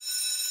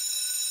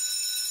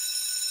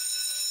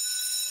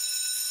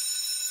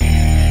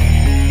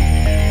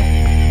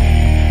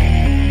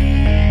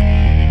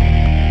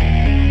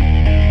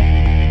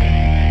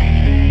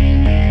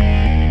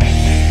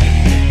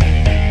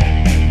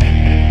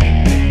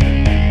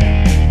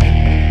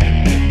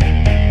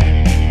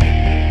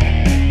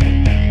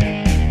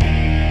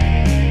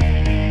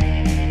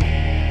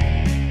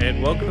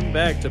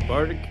back to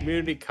Bardic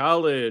Community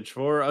College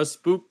for a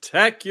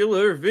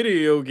spooktacular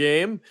video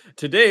game.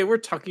 Today we're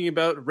talking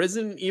about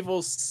Resident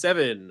Evil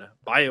 7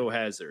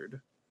 Biohazard.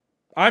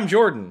 I'm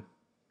Jordan.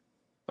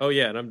 Oh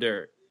yeah, and I'm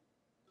Derek.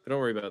 Don't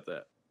worry about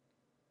that.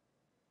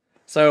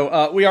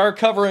 So we are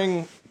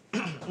covering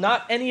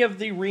not any of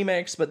the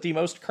remakes, but the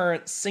most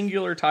current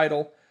singular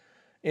title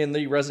in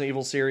the Resident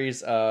Evil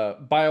series,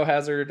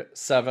 Biohazard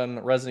 7,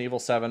 Resident Evil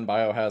 7,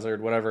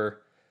 Biohazard,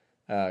 whatever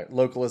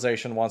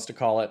localization wants to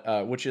call it,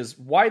 which is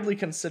widely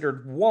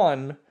considered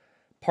one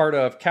part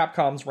of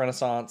Capcom's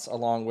Renaissance,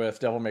 along with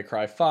Devil May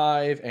Cry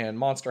 5 and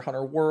Monster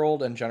Hunter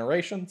World and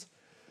Generations.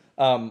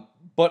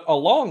 But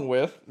along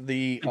with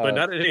the... but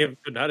not any of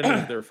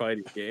their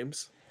fighting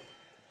games.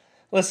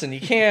 Listen, you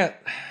can't...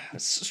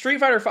 Street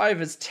Fighter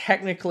V is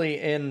technically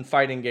in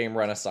fighting game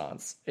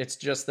Renaissance. It's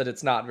just that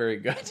it's not very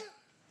good.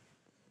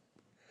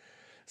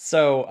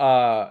 So,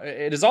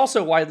 it is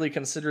also widely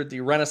considered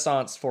the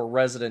Renaissance for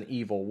Resident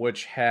Evil,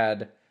 which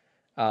had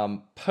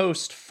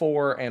post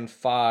 4 and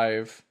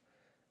 5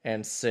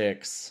 and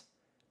 6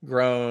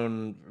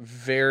 grown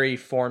very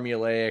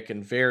formulaic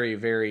and very,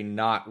 very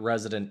not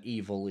Resident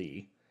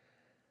Evil-y.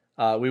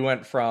 We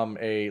went from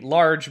a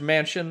large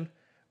mansion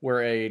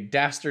where a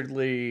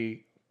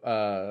dastardly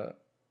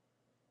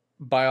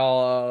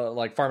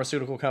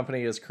pharmaceutical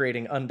company is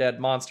creating undead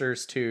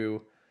monsters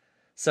to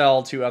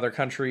sell to other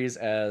countries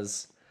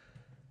as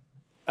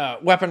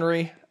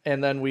weaponry,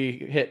 and then we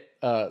hit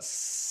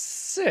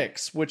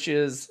 6, which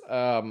is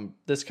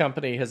this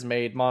company has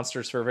made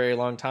monsters for a very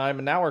long time,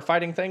 and now we're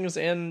fighting things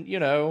in,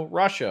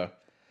 Russia.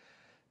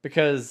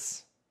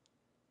 Because...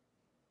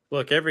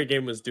 Look, every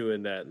game was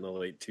doing that in the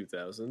late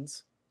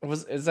 2000s.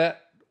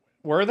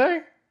 Were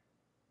they?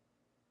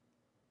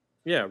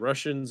 Yeah,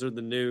 Russians are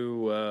the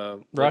new...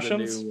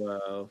 Russians?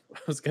 I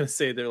was going to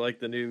say they're like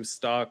the new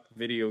stock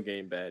video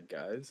game bad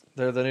guys.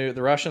 The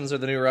Russians are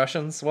the new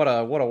Russians? What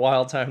a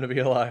wild time to be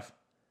alive.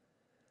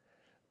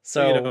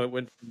 So it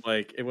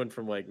went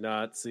from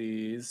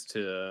Nazis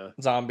to...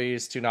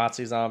 zombies, to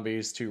Nazi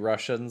zombies, to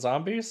Russian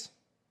zombies?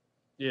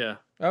 Yeah.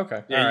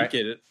 Okay. Yeah, all right.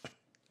 You get it.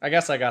 I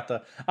guess I got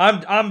the...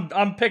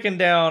 I'm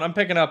picking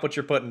up what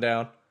you're putting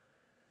down.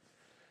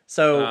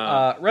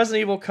 So,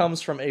 Resident Evil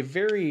comes from a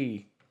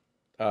very...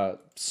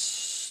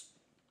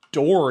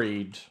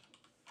 storied,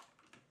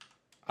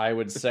 I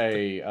would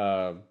say,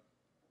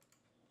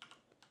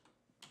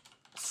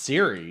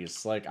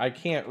 series. I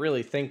can't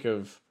really think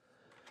of...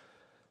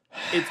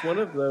 It's one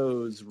of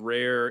those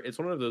rare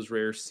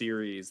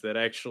series that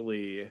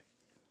actually,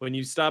 when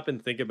you stop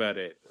and think about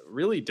it,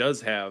 really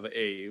does have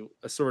a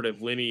sort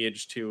of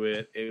lineage to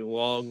it, a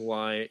long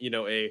line,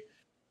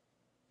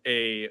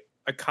 a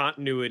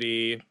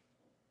continuity,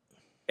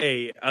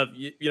 an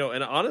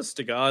honest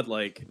to God,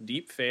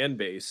 deep fan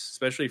base,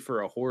 especially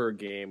for a horror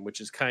game, which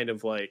is kind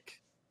of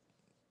like...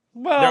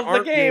 Well,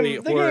 the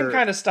game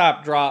kind of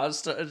stopped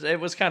it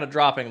was kind of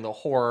dropping the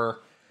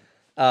horror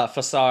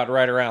facade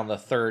right around the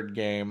third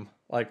game.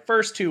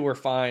 First two were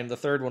fine. The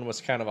third one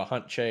was kind of a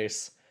hunt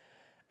chase.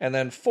 And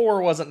then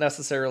 4 wasn't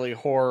necessarily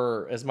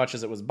horror as much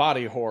as it was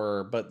body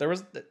horror, but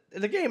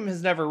the game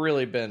has never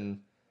really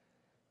been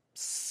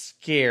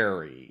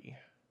scary.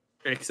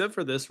 Except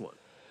for this one.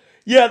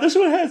 Yeah, this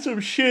one had some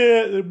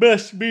shit that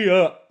messed me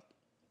up.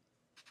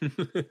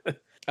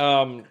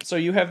 So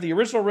you have the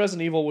original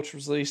Resident Evil, which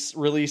was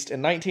released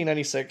in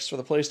 1996 for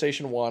the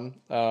PlayStation 1.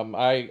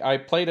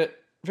 I played it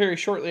very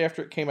shortly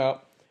after it came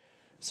out,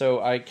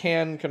 so I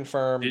can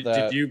confirm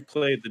that... Did you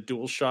play the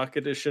DualShock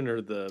edition or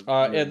the...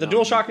 the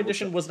DualShock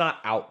edition was not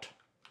out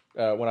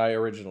when I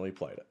originally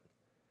played it.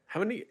 How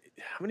many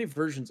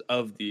versions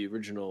of the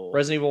original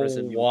Resident Evil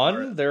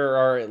 1? There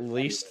are at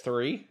least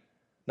 3,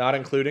 not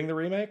including the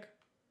remake.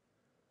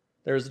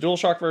 There's the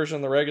DualShock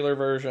version, the regular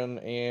version,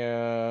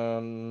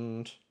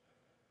 and...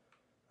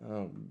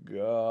 oh,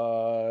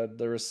 God.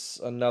 There's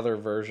another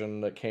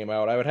version that came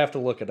out. I would have to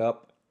look it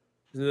up.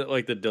 Isn't it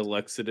like the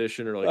deluxe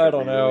edition or I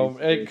don't know.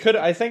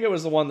 I think it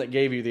was the one that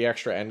gave you the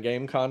extra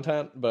endgame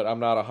content, but I'm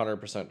not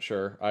 100%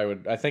 sure.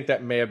 I think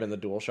that may have been the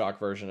DualShock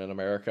version in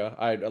America.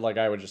 I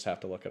would just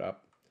have to look it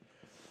up.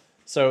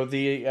 So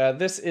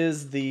this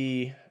is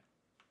the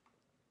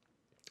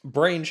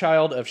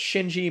brainchild of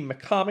Shinji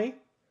Mikami,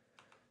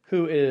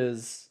 who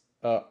is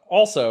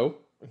also,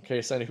 in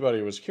case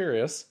anybody was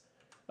curious,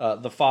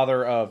 the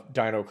father of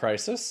Dino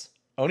Crisis,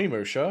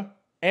 Onimusha,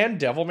 and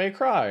Devil May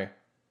Cry.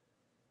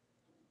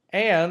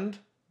 And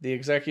the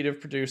executive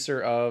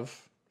producer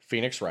of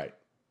Phoenix Wright.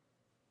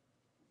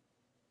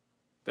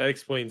 That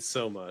explains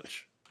so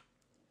much.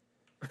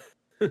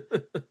 He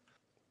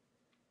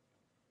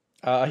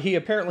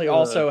apparently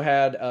also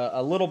had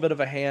a little bit of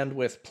a hand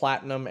with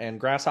Platinum and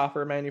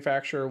Grasshopper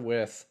manufacture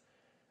with...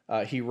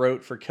 he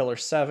wrote for Killer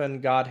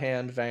 7, God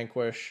Hand,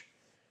 Vanquish,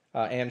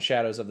 and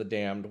Shadows of the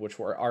Damned, which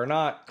are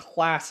not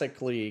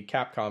classically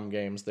Capcom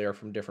games. They are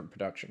from different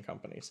production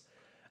companies.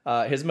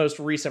 His most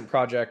recent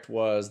project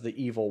was The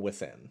Evil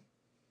Within.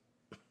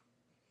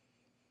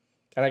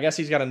 And I guess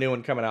he's got a new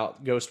one coming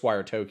out,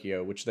 Ghostwire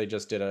Tokyo, which they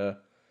just did a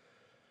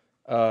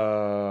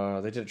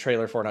They did a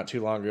trailer for it not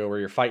too long ago where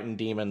you're fighting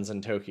demons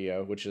in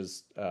Tokyo, which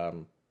is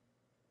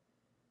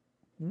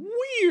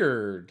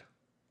weird.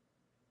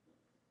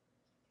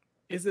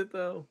 Is it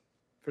though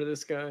for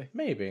this guy?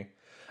 Maybe.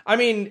 I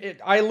mean,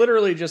 I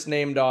literally just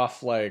named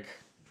off like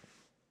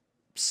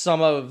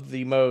some of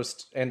the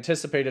most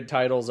anticipated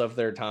titles of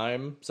their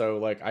time, so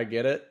like I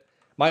get it.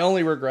 My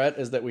only regret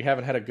is that we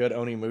haven't had a good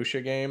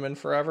Onimusha game in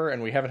forever,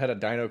 and we haven't had a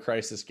Dino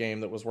Crisis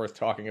game that was worth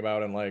talking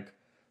about in like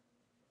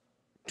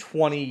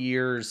 20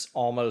 years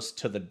almost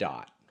to the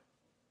dot.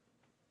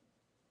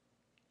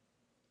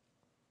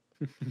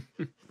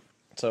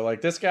 So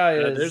like this guy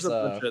is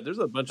there's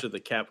a bunch of the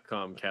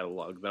Capcom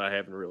catalog that I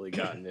haven't really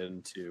gotten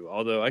into.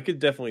 Although I could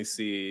definitely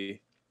see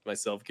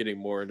myself getting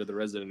more into the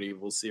Resident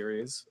Evil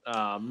series.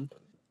 Capcom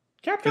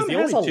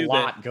has a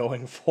lot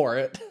going for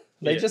it.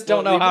 They just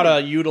don't know how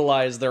to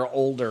utilize their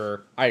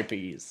older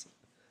IPs.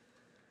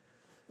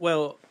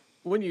 Well,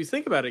 when you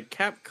think about it,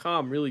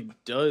 Capcom really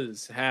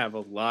does have a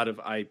lot of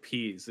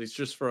IPs. It's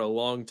just for a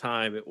long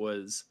time it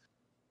was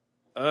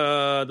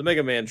the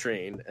Mega Man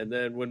train, and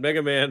then when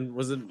Mega Man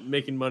wasn't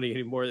making money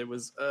anymore, it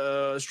was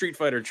Street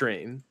Fighter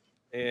train.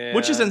 And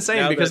which is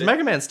insane because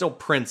Mega Man still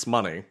prints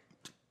money.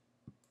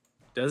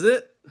 Does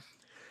it?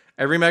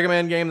 Every Mega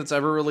Man game that's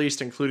ever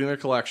released, including the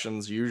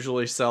collections,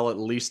 usually sell at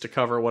least to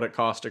cover what it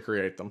costs to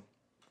create them.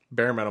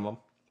 Bare minimum.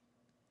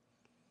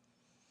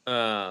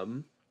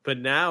 But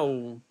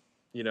now,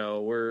 you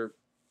know, we're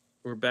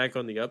back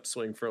on the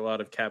upswing for a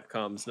lot of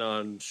Capcom's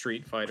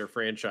non-Street Fighter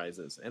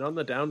franchises, and on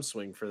the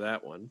downswing for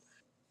that one.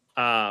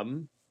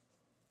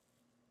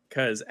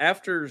 Because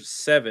after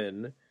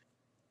 7,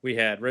 we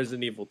had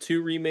Resident Evil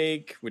 2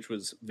 remake, which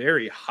was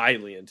very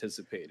highly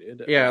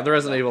anticipated. Yeah, the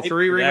Resident Evil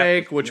 3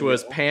 remake, which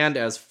was panned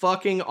as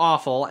fucking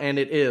awful, and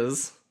it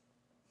is.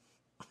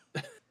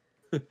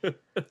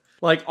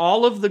 Like,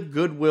 all of the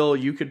goodwill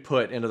you could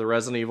put into the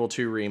Resident Evil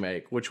 2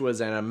 remake, which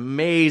was an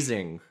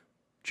amazing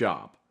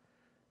job.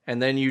 And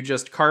then you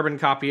just carbon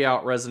copy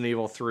out Resident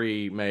Evil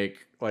 3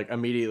 make, like,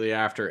 immediately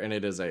after, and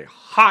it is a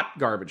hot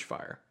garbage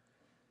fire.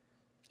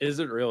 Is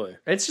it really?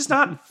 It's just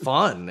not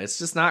fun. It's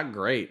just not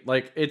great.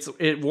 Like,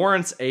 it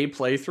warrants a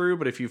playthrough,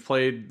 but if you've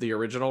played the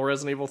original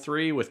Resident Evil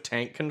 3 with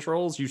tank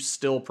controls, you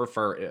still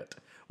prefer it,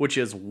 which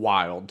is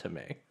wild to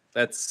me.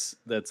 That's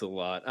a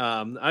lot.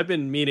 I've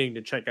been meaning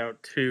to check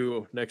out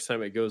 2 next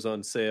time it goes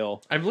on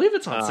sale. I believe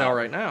it's on sale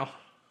right now.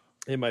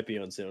 It might be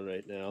on sale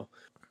right now.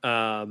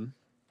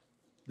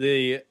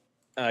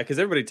 Because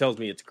everybody tells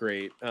me it's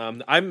great.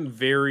 I'm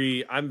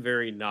very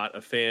not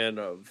a fan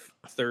of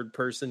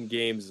third-person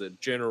games as a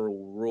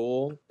general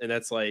rule, and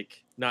that's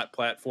like not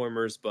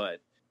platformers,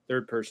 but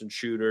third-person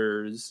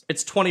shooters.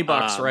 It's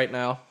 $20 right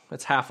now.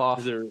 It's half off.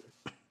 Is there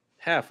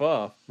half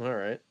off? All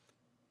right.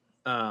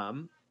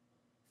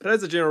 But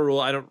as a general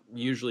rule, I don't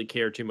usually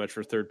care too much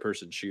for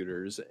third-person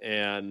shooters,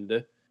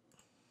 and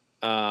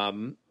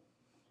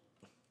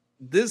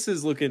this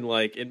is looking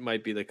like it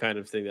might be the kind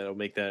of thing that'll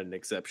make that an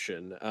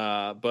exception.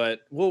 But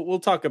we'll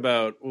talk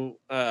about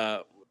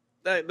that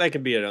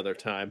can be another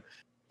time.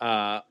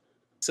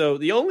 So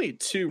the only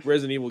 2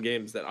 Resident Evil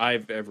games that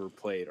I've ever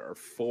played are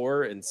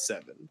 4 and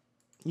 7.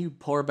 You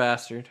poor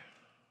bastard.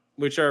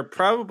 Which are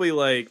probably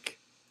like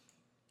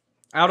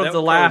out of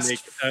the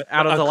last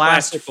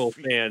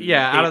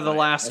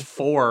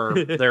 4,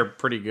 they're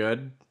pretty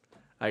good,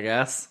 I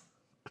guess.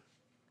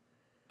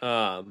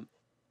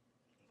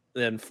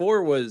 Then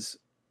 4 is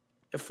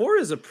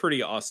a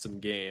pretty awesome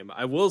game.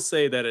 I will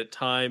say that at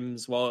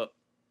times, while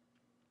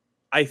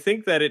I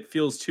think that it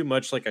feels too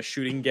much like a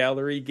shooting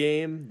gallery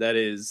game that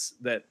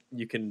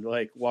you can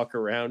like walk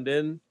around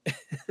in.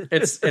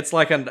 it's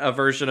like a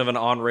version of an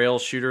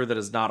on-rails shooter that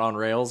is not on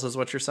rails, is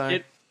what you're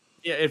saying?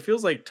 It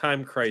feels like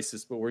Time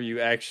Crisis, but where you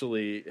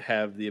actually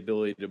have the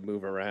ability to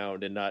move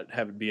around and not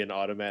have it be an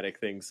automatic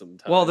thing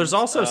sometimes. Well, there's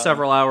also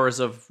several hours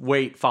of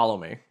wait, follow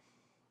me.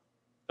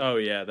 Oh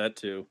yeah, that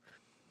too.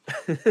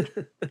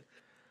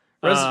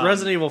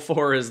 Resident Evil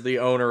 4 is the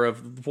owner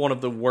of one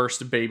of the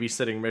worst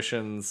babysitting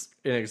missions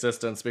in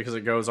existence because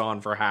it goes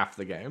on for half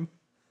the game.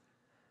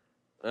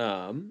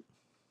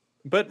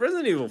 But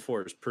Resident Evil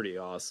 4 is pretty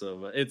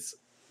awesome. It's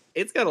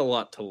got a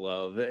lot to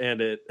love,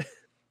 and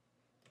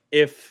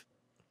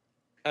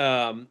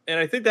and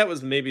I think that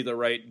was maybe the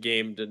right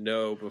game to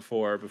know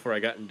before I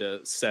got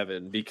into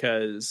 7,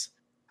 because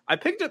I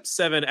picked up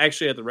 7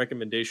 actually at the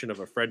recommendation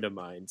of a friend of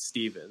mine,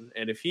 Steven.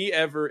 And if we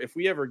ever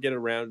get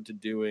around to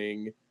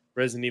doing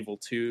Resident Evil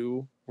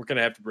 2, we're going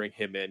to have to bring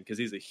him in because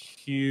he's a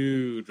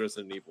huge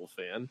Resident Evil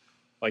fan.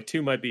 Like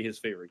 2 might be his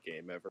favorite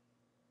game ever.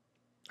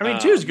 I mean,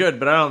 2 is good,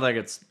 but I don't think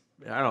it's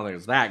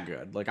that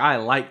good. Like, I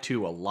like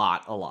 2 a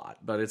lot,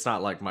 but it's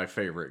not like my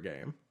favorite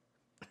game.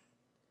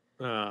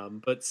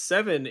 But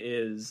 7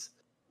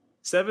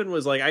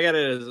 was like, I got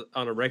it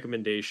on a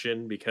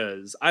recommendation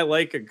because I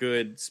like a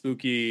good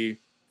spooky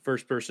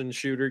first-person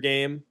shooter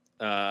game.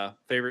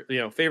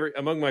 Favorite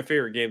among my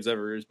favorite games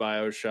ever is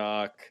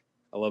BioShock.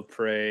 I love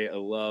Prey. I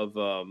love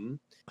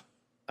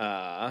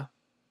the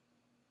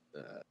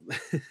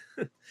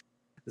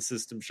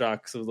System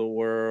Shocks of the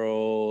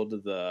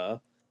world. The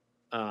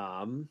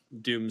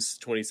Doom's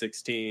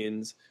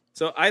 2016s.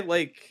 So I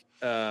like,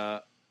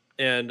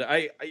 and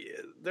I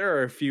there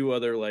are a few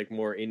other like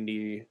more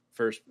indie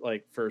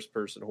first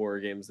person horror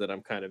games that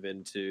I'm kind of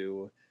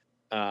into.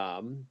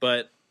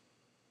 But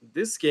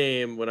this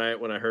game, when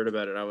I heard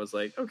about it, I was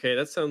like, okay,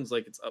 that sounds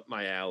like it's up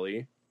my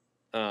alley.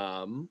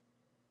 Um,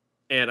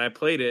 and I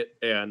played it,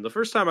 and the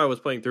first time I was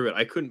playing through it,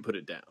 I couldn't put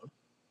it down.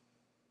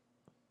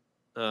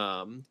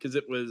 Because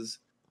it was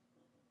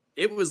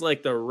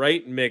like the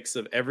right mix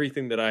of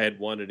everything that I had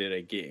wanted in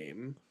a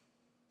game.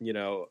 You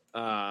know,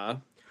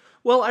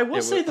 Well, I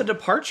will say the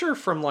departure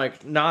from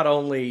like not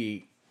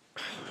only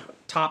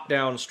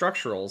top-down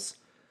structurals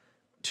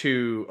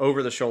to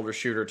over-the-shoulder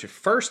shooter to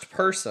first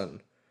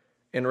person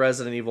in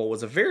Resident Evil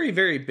was a very,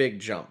 very big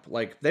jump.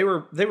 Like they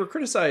were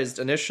criticized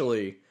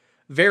initially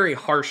very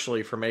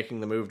harshly for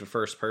making the move to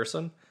first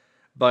person,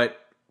 but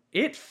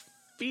it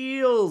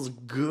feels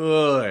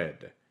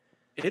good.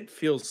 It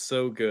feels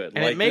so good.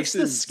 And like, it makes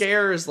the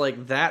scares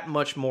like that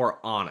much more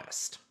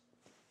honest.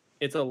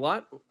 It's a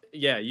lot.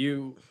 Yeah,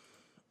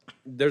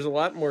 there's a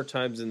lot more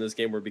times in this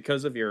game where,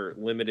 because of your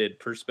limited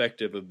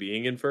perspective of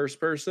being in first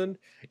person,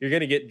 you're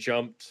going to get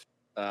jumped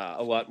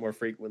a lot more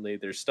frequently.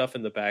 There's stuff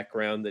in the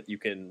background that you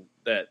can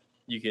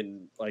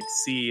like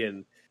see,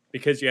 and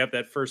because you have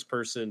that first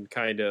person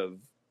kind of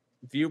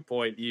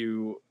viewpoint,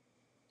 you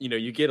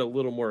get a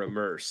little more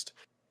immersed.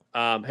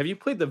 Have you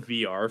played the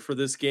VR for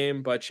this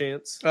game by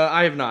chance?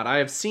 I have not. I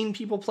have seen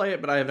people play it,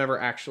 but I have never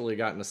actually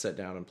gotten to sit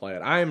down and play it.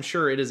 I am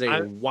sure it is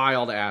a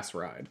wild ass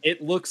ride.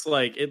 It looks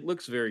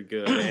very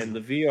good, and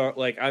the VR,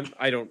 like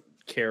I don't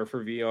care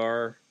for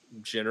VR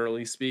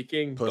generally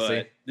speaking,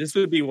 but this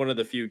would be one of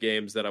the few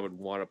games that I would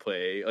want to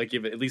play. Like,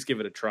 at least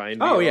give it a try in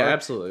VR. Oh yeah,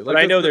 absolutely. Like,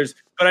 but I know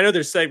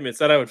there's segments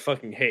that I would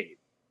fucking hate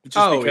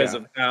just because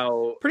of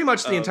how pretty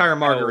much the entire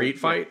Marguerite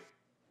fight.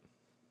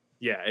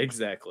 Yeah,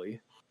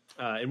 exactly.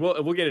 And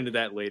we'll get into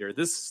that later.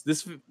 This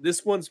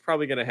one's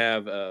probably going to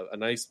have a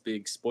nice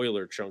big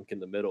spoiler chunk in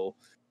the middle,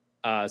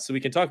 so we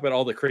can talk about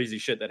all the crazy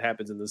shit that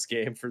happens in this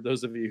game for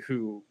those of you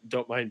who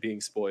don't mind being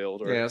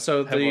spoiled. Or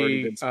so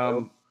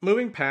the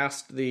moving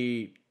past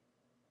the,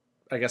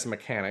 I guess,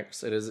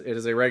 mechanics, it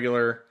is a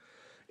regular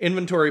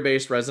inventory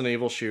based Resident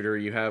Evil shooter.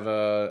 You have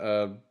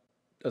a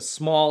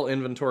small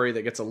inventory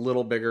that gets a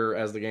little bigger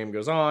as the game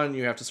goes on.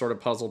 You have to sort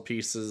of puzzle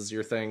pieces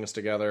your things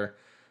together.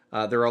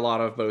 There are a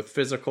lot of both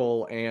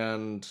physical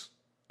and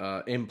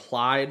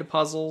implied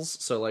puzzles.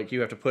 So, like,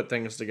 you have to put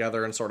things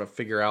together and sort of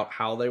figure out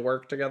how they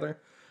work together.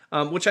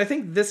 Which I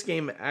think this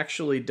game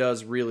actually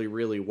does really,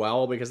 really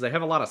well, because they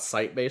have a lot of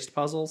site-based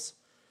puzzles.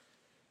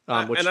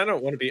 And I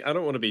don't want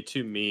to be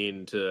too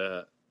mean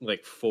to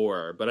like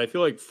 4, but I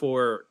feel like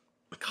 4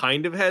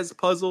 kind of has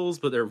puzzles,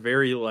 but they're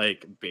very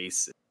like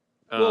basic.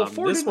 Well,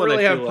 4 didn't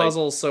really have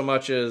puzzles so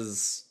much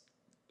as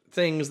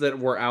things that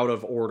were out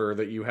of order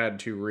that you had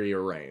to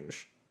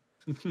rearrange.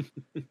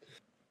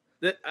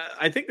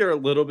 I think there are a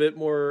little bit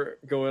more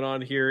going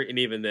on here, and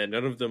even then,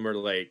 none of them are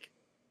like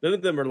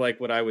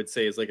what I would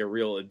say is like a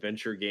real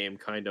adventure game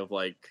kind of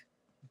like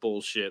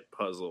bullshit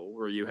puzzle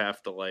where you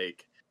have to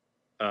like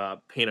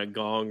paint a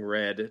gong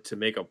red to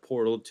make a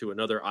portal to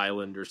another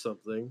island or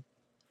something.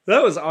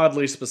 That was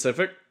oddly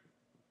specific.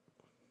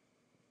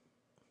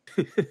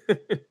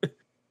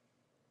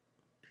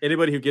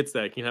 Anybody who gets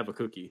that can have a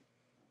cookie.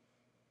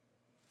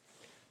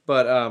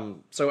 But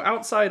so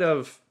outside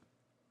of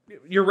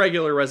your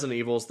regular Resident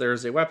Evils,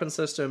 there's a weapon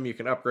system. You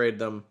can upgrade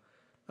them.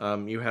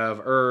 You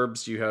have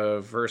herbs. You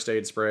have first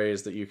aid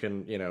sprays that you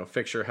can,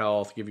 fix your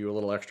health, give you a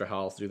little extra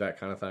health, do that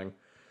kind of thing.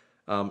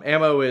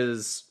 Ammo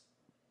is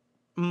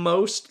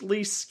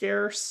mostly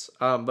scarce,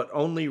 but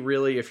only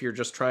really if you're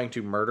just trying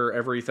to murder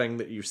everything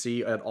that you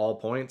see at all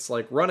points.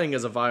 Like, running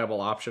is a viable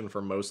option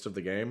for most of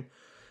the game.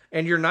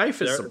 And your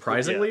knife is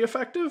surprisingly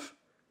effective.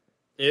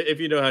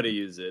 If you know how to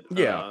use it.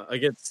 Yeah.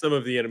 Against some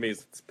of the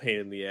enemies, it's a pain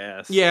in the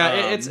ass.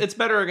 Yeah, it's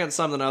better against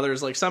some than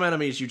others. Like, some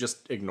enemies you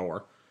just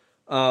ignore.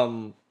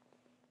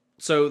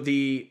 So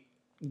the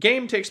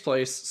game takes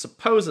place,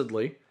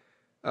 supposedly,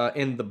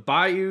 in the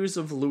bayous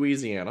of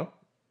Louisiana.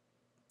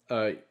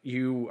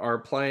 You are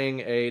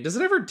playing does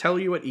it ever tell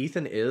you what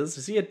Ethan is?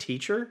 Is he a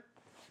teacher?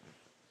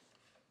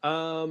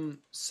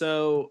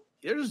 So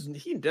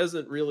he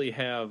doesn't really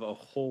have a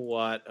whole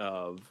lot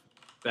of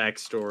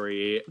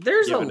backstory.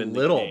 There's a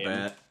little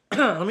bit.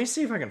 Let me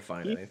see if I can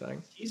find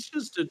anything. He's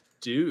just a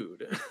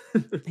dude.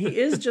 He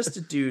is just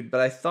a dude,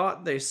 but I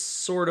thought they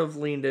sort of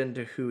leaned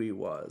into who he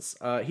was.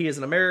 He is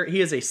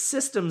He is a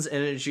systems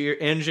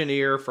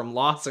engineer from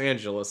Los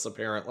Angeles,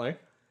 apparently.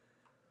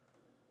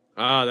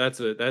 That's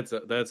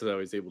how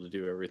he's able to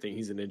do everything.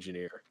 He's an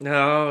engineer.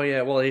 Oh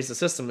yeah, well, he's a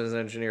systems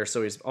engineer,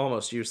 so he's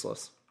almost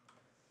useless.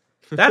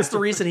 That's the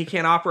reason he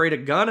can't operate a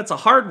gun. It's a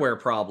hardware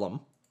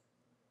problem.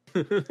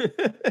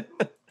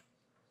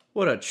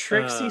 What a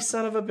tricksy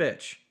son of a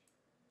bitch.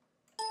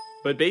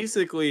 But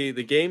basically,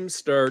 the game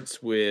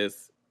starts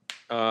with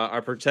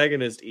our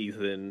protagonist,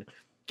 Ethan,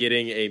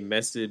 getting a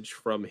message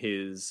from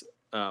his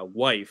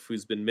wife,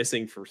 who's been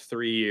missing for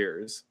 3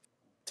 years,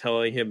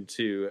 telling him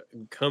to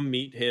come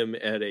meet him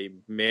at a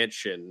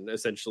mansion,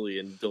 essentially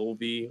in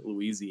Dolby,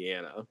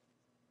 Louisiana.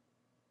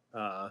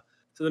 To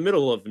the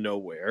middle of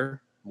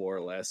nowhere, more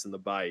or less, in the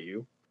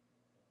bayou.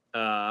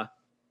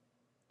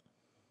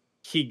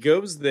 He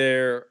goes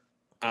there,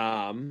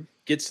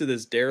 gets to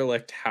this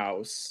derelict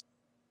house,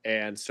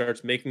 and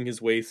starts making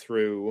his way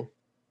through.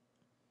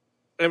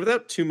 And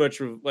without too much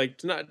of,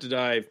 like, not to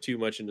dive too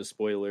much into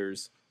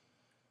spoilers,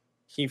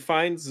 he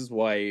finds his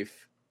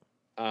wife,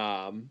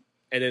 and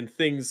then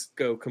things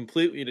go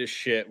completely to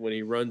shit when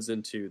he runs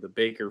into the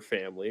Baker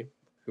family,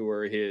 who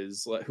are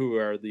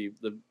the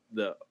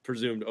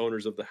presumed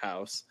owners of the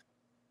house,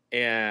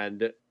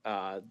 and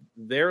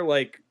they're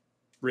like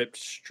ripped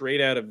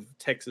straight out of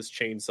Texas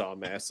Chainsaw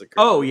Massacre.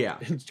 Oh yeah,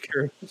 in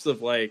terms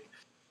of like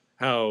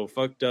how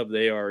fucked up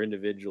they are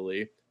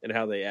individually and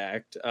how they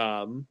act.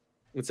 And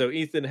so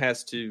Ethan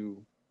has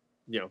to,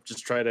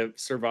 just try to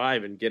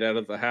survive and get out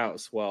of the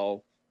house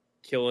while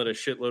killing a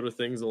shitload of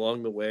things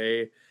along the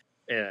way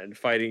and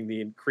fighting the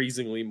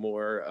increasingly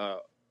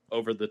more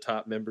over the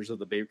top members of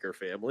the Baker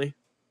family.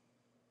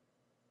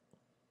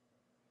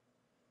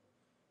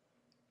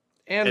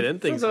 And then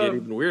things get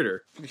even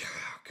weirder.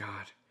 Oh,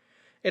 God.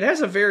 It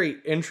has a very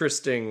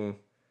interesting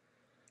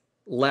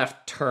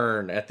left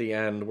turn at the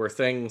end where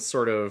things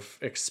sort of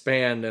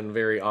expand in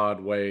very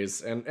odd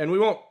ways. And we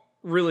won't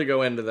really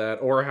go into that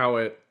or how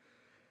it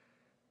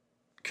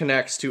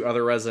connects to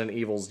other Resident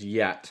Evils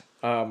yet.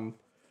 Oh,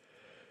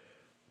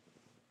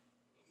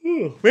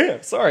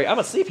 man, sorry, I'm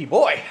a sleepy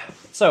boy.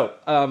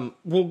 So,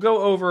 we'll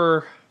go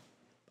over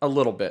a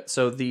little bit.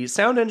 So the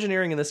sound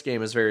engineering in this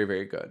game is very,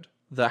 very good.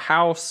 The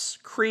house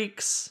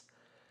creaks,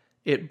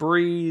 it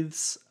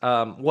breathes.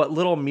 What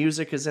little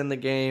music is in the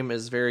game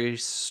is very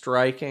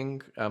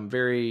striking,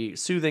 very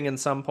soothing in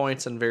some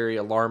points and very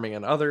alarming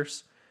in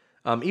others.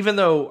 Even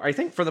though I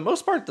think for the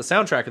most part, the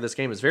soundtrack of this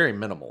game is very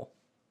minimal.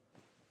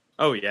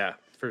 Oh yeah,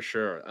 for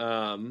sure.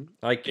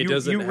 Like it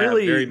doesn't have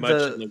very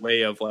much in the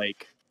way of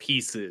like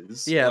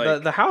pieces. Yeah,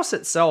 like, the house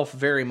itself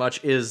very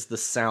much is the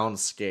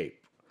soundscape.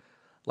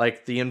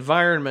 Like, the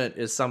environment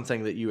is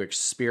something that you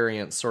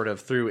experience sort of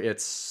through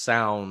its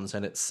sounds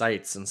and its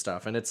sights and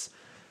stuff. And it's,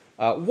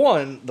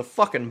 one, the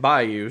fucking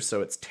bayou,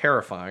 so it's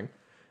terrifying.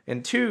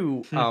 And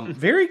two,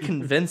 very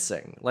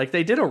convincing. Like,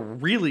 they did a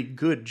really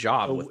good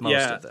job with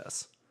most of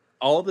this.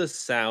 All the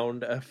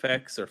sound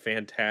effects are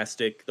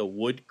fantastic. The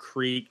wood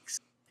creaks.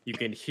 You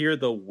can hear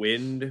the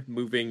wind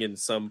moving in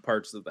some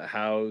parts of the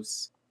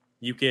house.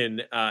 You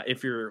can,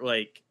 if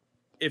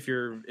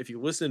you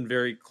listen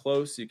very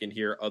close, you can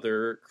hear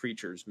other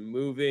creatures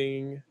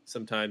moving,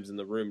 sometimes in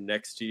the room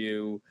next to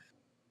you.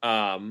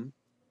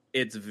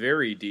 It's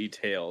very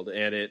detailed,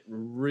 and it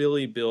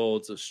really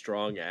builds a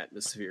strong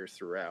atmosphere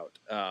throughout.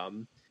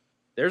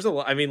 There's a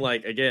lot. I mean,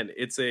 like, again,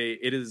 this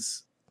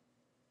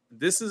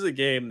is a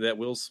game that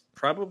will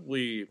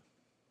probably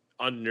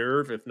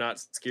unnerve, if not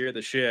scare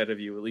the shit out of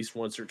you at least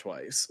once or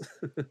twice.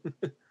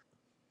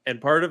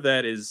 And part of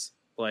that is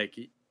like,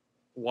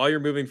 while you're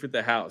moving through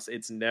the house,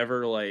 it's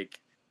never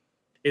like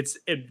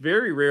it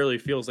very rarely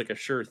feels like a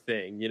sure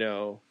thing,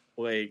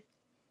 like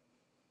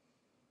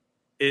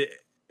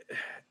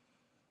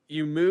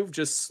you move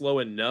just slow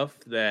enough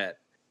that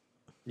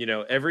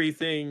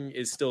everything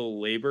is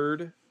still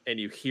labored, and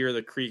you hear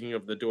the creaking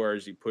of the door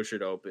as you push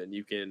it open.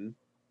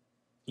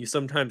 You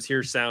sometimes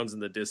hear sounds in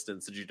the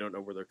distance that you don't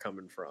know where they're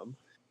coming from.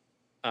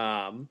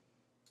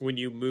 When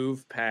you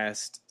move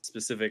past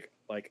specific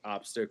like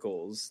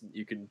obstacles,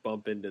 you can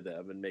bump into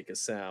them and make a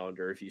sound,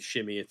 or if you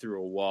shimmy it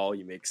through a wall,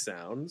 you make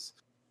sounds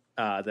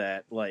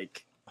that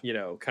like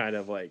kind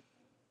of like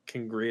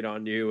can grate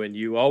on you, and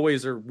you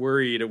always are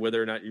worried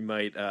whether or not you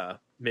might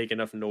make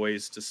enough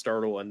noise to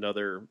startle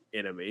another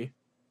enemy.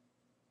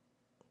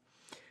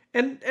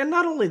 And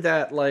not only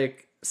that,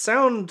 like,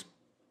 sound,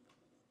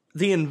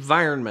 the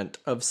environment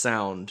of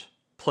sound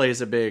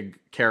plays a big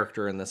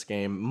character in this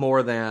game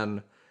more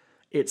than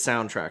its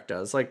soundtrack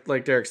does.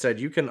 Like Derek said,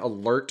 you can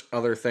alert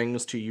other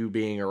things to you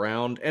being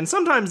around, and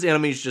sometimes the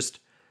enemies just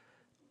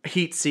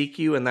heat seek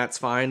you, and that's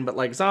fine. But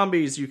like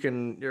zombies, you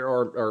can,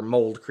 or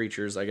mold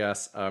creatures, I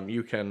guess,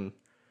 you can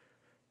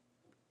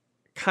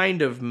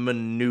kind of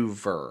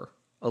maneuver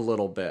a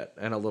little bit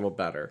and a little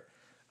better.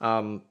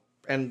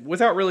 And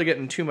without really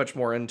getting too much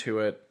more into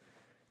it,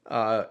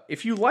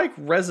 if you like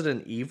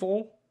Resident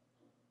Evil,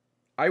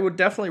 I would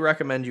definitely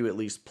recommend you at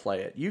least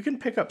play it. You can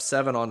pick up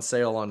 7 on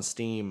sale on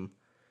Steam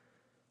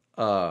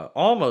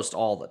almost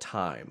all the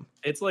time.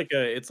 It's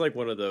like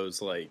one of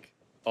those like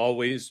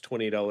always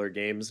 $20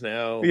 games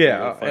now.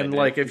 Yeah, and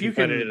like if you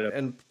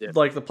can,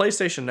 like the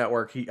PlayStation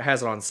Network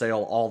has it on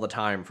sale all the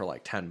time for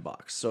like $10.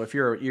 So if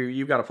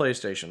you've got a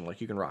PlayStation,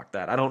 like you can rock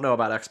that. I don't know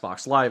about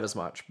Xbox Live as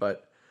much,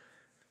 but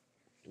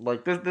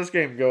like this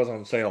game goes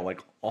on sale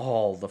like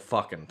all the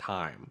fucking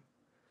time.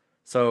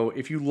 So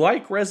if you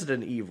like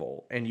Resident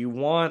Evil and you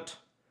want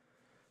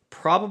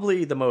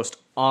probably the most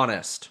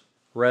honest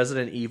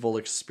Resident Evil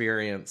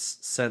experience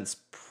since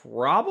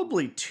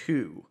probably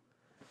 2,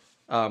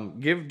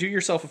 do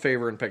yourself a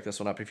favor and pick this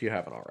one up if you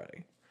haven't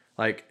already.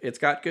 Like, it's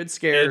got good And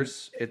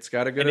scares. It's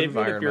got a good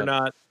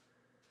environment.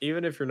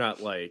 even if you're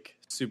not like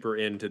super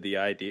into the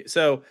idea.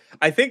 So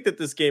I think that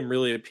this game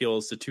really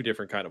appeals to two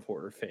different kind of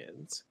horror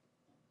fans.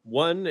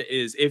 One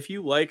is if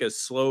you like a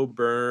slow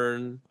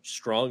burn,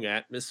 strong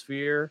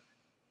atmosphere,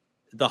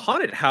 the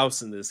haunted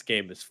house in this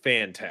game is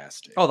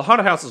fantastic. Oh, the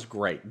haunted house is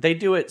great. They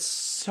do it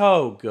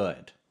so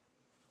good.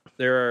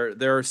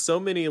 There are so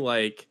many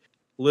like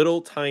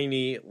little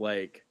tiny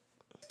like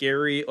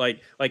scary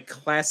like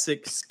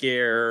classic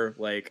scare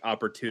like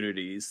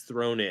opportunities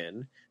thrown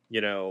in,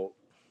 you know,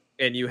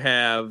 and you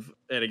have,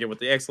 and again with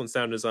the excellent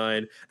sound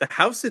design, the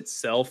house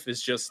itself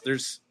is just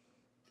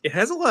it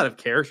has a lot of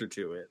character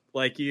to it.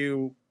 Like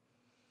you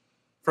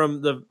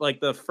from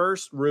the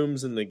first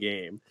rooms in the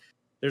game,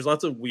 there's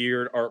lots of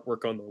weird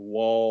artwork on the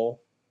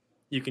wall.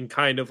 You can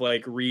kind of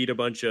like read a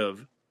bunch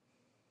of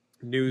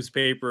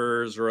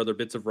newspapers or other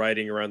bits of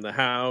writing around the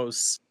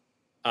house.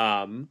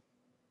 Um,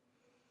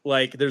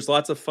 like there's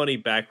lots of funny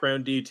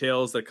background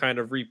details that kind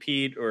of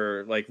repeat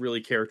or like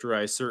really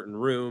characterize certain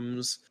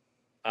rooms.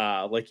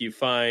 Like you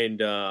find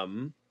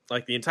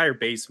like the entire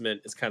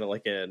basement is kind of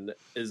like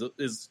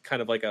is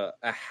kind of like a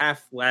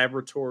half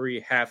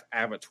laboratory, half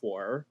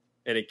abattoir,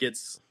 and it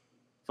gets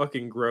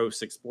fucking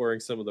gross exploring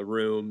some of the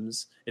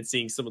rooms and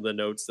seeing some of the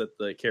notes that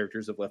the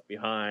characters have left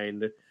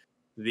behind.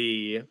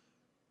 The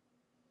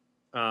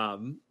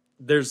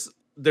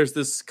there's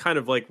this kind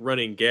of like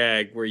running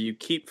gag where you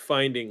keep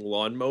finding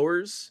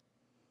lawnmowers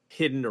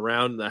hidden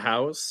around the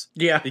house.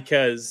 Yeah.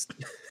 Because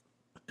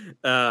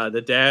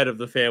the dad of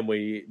the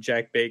family,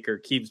 Jack Baker,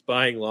 keeps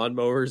buying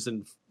lawnmowers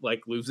and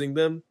like losing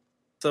them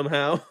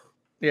somehow.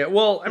 Yeah,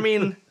 well, I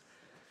mean,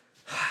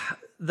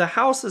 the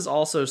house is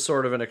also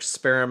sort of an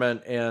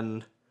experiment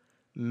in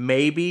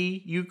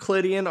maybe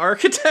Euclidean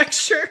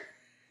architecture.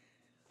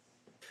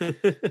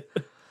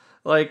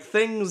 Like,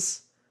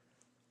 things,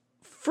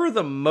 for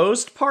the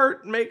most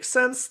part, make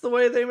sense the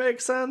way they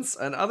make sense,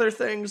 and other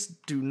things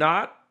do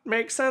not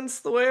make sense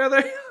the way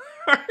they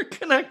are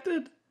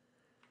connected.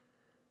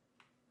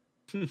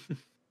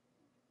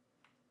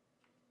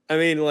 I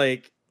mean,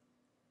 like,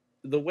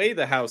 the way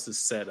the house is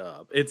set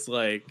up, it's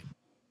like,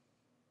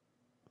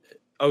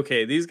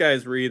 okay, these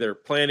guys were either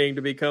planning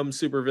to become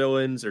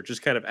supervillains or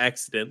just kind of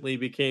accidentally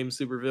became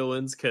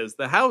supervillains, because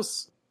the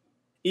house,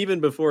 even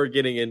before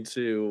getting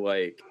into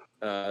like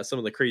some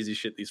of the crazy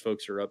shit these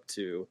folks are up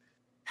to,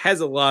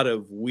 has a lot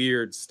of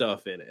weird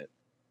stuff in it.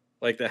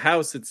 Like the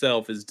house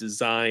itself is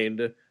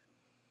designed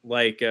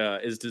like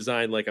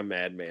a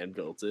madman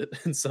built it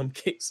in some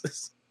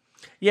cases.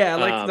 Yeah,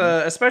 like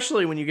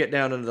especially when you get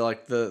down into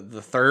like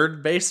the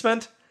third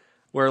basement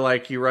where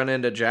like you run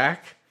into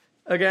Jack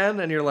again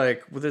and you're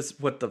like,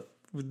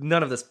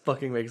 none of this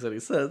fucking makes any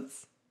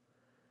sense.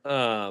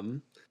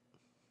 And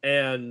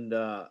and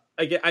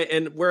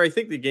where I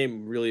think the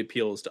game really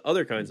appeals to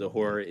other kinds of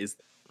horror is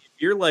if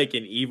you're like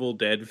an Evil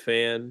Dead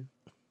fan,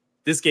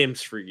 this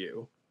game's for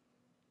you.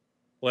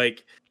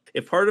 Like,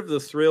 if part of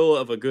the thrill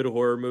of a good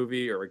horror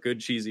movie or a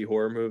good cheesy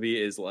horror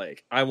movie is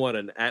like I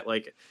want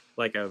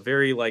like a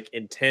very like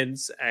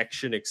intense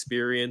action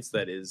experience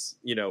that is,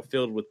 you know,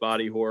 filled with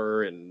body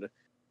horror and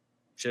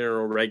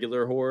general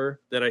regular horror,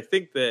 then I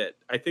think that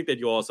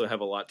you'll also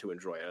have a lot to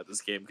enjoy out of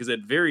this game, because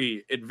it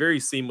very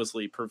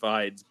seamlessly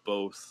provides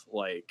both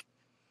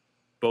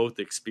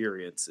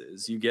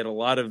experiences. You get a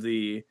lot of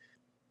the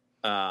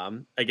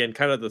again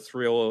kind of the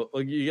thrill,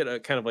 you get a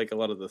kind of like a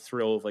lot of the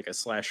thrill of like a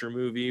slasher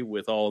movie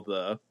with a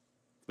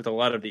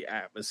lot of the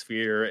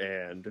atmosphere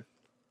and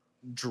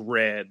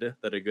dread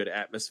that a good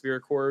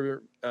atmospheric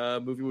horror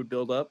movie would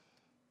build up.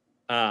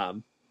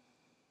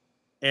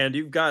 And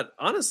you've got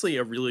honestly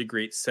a really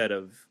great set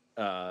of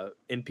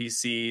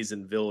NPCs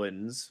and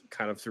villains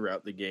kind of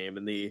throughout the game,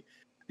 and the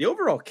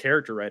overall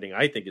character writing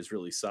I think is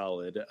really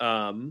solid.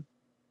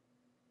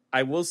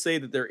 I will say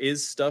that there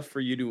is stuff for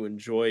you to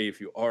enjoy if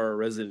you are a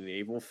Resident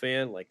Evil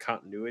fan, like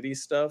continuity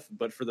stuff.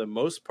 But for the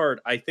most part,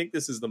 I think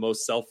this is the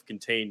most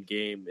self-contained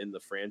game in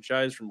the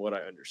franchise, from what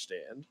I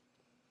understand.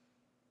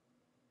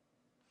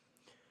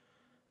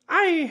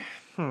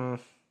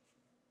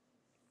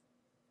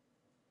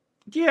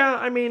 Yeah,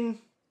 I mean,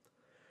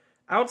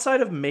 outside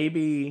of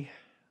maybe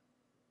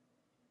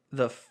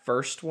the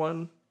first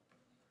one,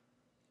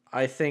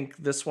 I think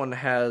this one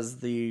has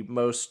the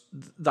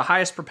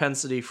highest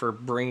propensity for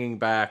bringing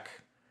back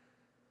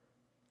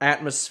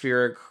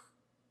atmospheric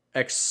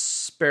an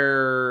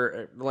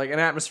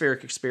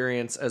atmospheric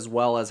experience, as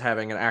well as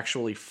having an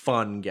actually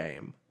fun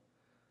game.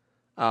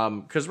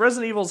 Because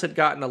Resident Evils had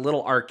gotten a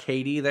little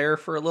arcadey there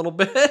for a little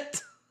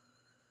bit.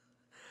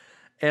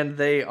 And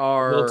they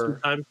are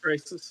Time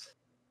Crisis.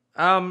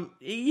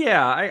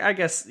 Yeah, I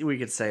guess we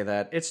could say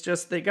that. It's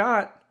just they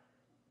got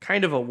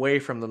kind of away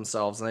from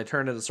themselves and they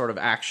turned into sort of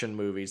action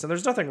movies. And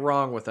there's nothing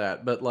wrong with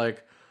that, but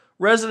like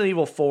Resident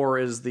Evil 4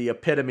 is the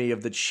epitome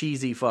of the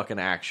cheesy fucking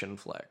action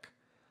flick.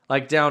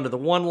 Like down to the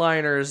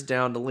one-liners,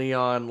 down to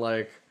Leon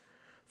like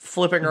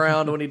flipping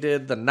around when he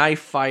did the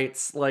knife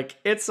fights. Like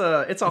it's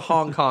a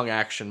Hong Kong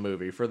action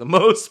movie for the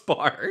most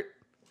part.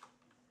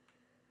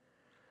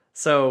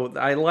 So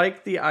I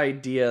like the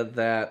idea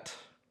that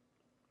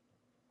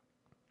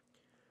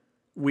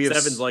we have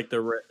Seven's like the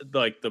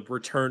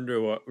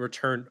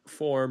return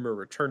form or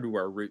return to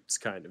our roots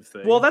kind of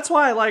Well, thing. that's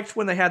why I liked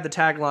when they had the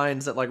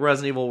taglines that like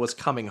Resident Evil was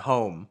coming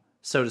home,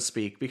 so to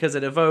speak, because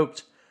it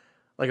evoked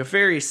like a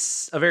very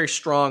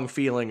strong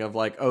feeling of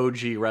like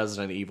OG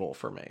Resident Evil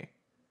for me.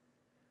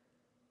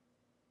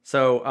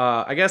 So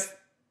I guess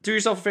do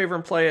yourself a favor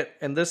and play it,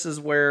 and this is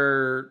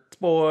where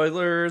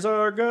spoilers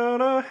are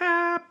gonna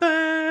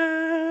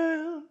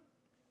happen.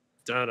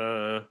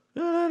 Da-da.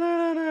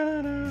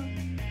 Da-da-da-da-da-da.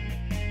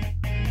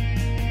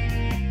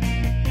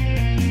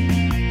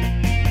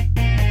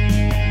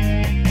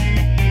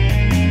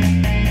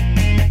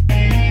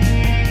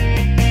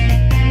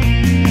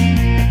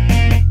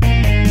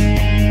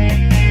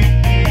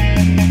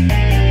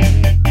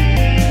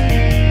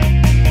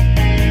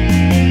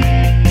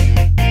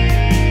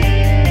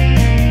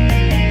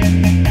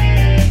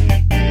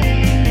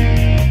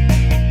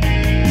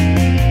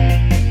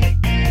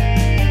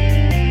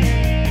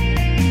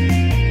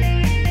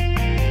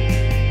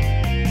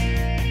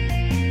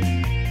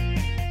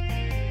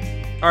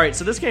 All right,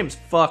 so this game's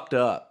fucked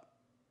up.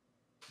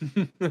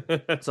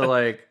 So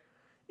like,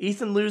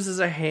 Ethan loses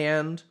a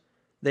hand.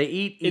 They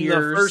eat ears. In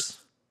the first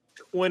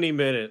 20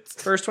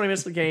 minutes. First 20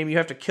 minutes of the game, you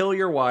have to kill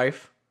your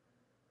wife,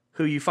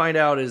 who you find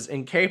out is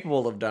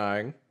incapable of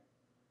dying,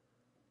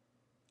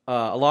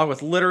 along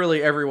with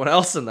literally everyone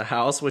else in the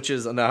house, which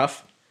is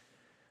enough.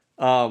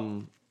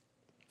 Yeah,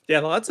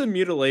 lots of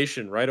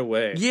mutilation right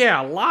away.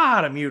 Yeah, a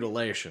lot of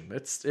mutilation.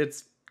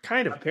 It's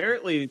kind of...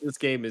 Apparently, this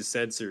game is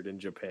censored in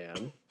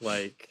Japan.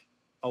 Like,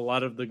 a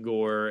lot of the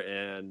gore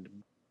and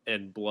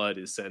blood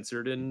is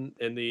censored in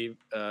the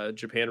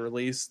Japan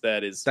release.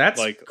 That's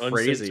like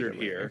uncensored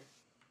here.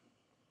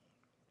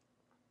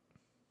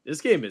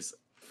 This game is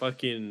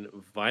fucking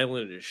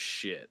violent as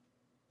shit.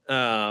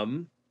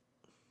 And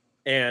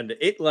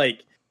it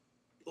like,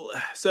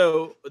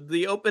 so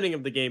the opening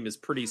of the game is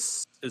pretty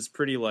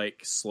like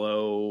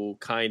slow,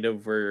 kind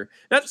of, or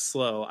not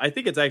slow. I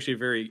think it's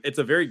actually it's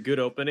a very good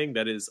opening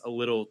that is a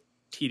little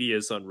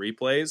tedious on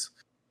replays,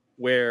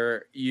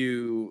 where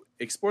you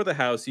explore the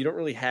house. You don't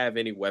really have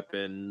any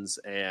weapons,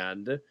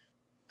 and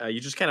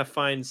you just kind of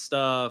find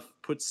stuff,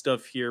 put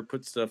stuff here,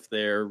 put stuff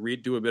there,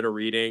 do a bit of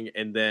reading,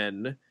 and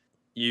then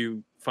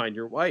you find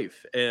your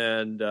wife,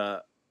 and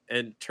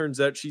turns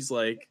out she's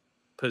like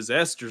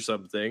possessed or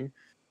something,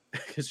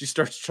 because she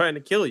starts trying to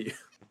kill you.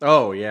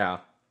 Oh yeah.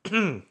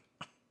 In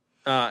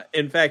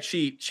fact,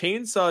 she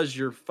chainsaws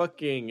your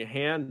fucking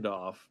hand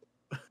off.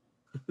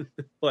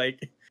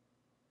 like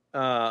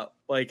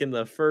in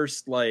the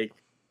first, like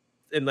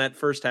in that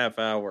first half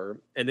hour,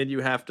 and then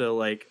you have to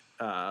like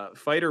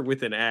fight her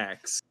with an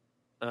axe.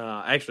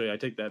 Actually, I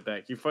take that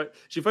back.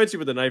 She fights you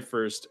with a knife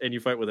first, and you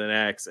fight with an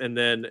axe, and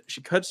then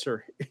she cuts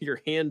your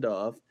hand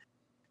off,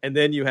 and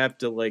then you have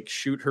to like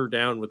shoot her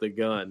down with a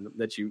gun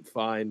that you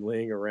find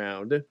laying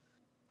around.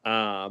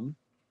 And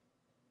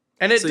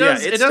it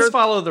does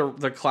follow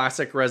the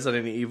classic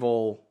Resident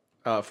Evil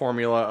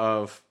formula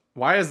of,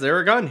 why is there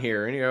a gun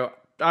here? And you go,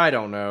 I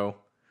don't know.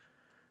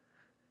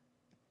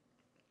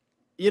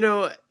 You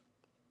know,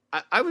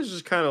 I was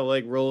just kind of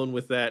like rolling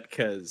with that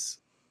because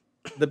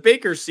the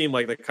Bakers seem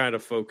like the kind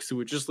of folks who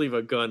would just leave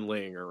a gun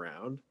laying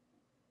around.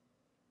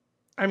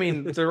 I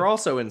mean, they're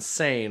also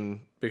insane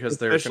because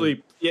they're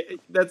especially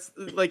that's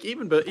like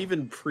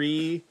even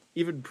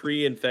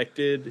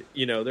pre-infected.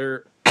 You know,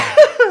 they're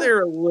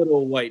a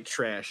little white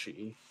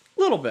trashy,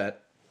 a little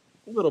bit.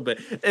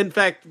 In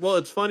fact, well,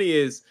 it's funny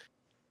is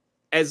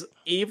as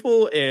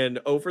evil and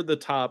over the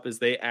top as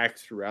they act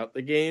throughout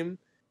the game,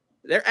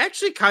 they're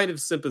actually kind of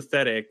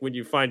sympathetic when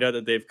you find out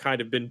that they've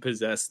kind of been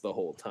possessed the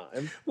whole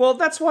time. Well,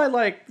 that's why,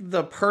 like,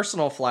 the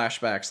personal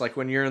flashbacks, like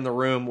when you're in the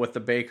room with the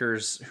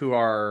Bakers who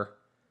are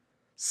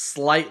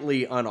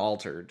slightly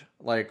unaltered,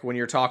 like when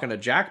you're talking to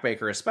Jack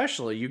Baker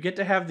especially, you get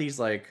to have these,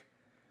 like,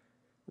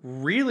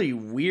 really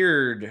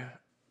weird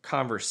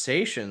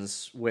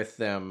conversations with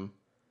them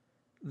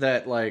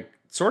that, like,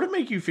 sort of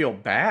make you feel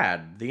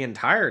bad the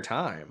entire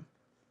time.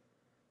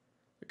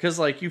 Because,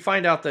 like, you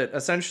find out that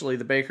essentially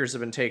the Bakers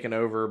have been taken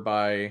over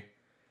by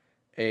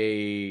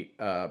a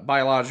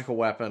biological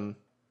weapon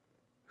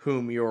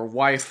whom your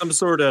wife... Some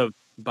sort of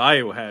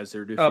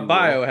biohazard,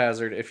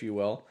 if you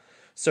will.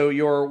 So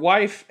your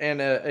wife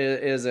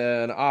is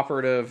an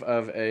operative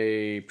of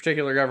a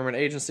particular government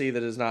agency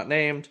that is not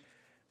named,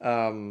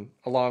 along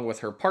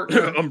with her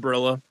partner.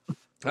 Umbrella.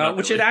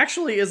 Which it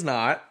actually is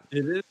not.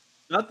 It is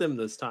not them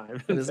this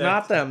time. It is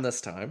not them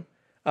this time.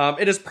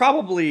 It is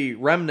probably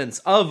remnants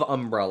of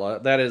Umbrella.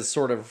 That is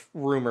sort of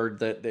rumored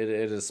that it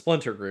is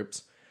splinter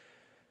groups.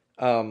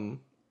 And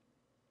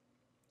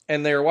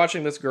they're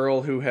watching this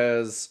girl who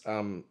has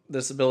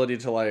this ability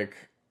to like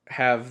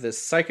have this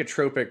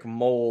psychotropic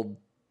mold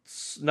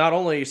not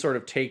only sort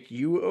of take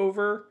you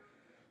over,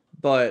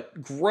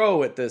 but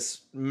grow at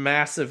this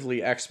massively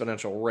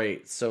exponential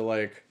rate. So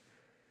like,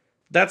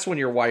 that's when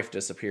your wife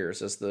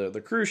disappears, as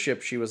the cruise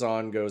ship she was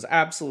on goes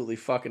absolutely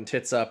fucking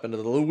tits up into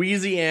the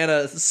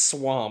Louisiana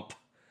swamp.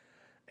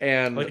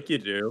 And Like you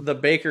do. the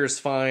Bakers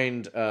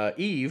find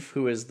Eve,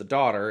 who is the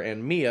daughter,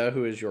 and Mia,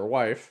 who is your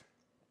wife.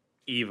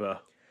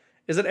 Eva.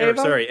 Is it Or, Ava?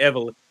 sorry,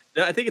 Evelyn.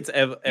 No, I think it's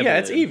Evelyn. Yeah,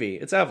 it's Evie.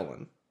 It's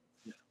Evelyn.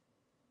 Yeah.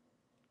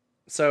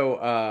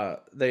 So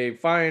they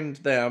find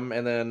them,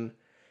 and then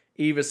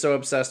Eve is so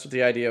obsessed with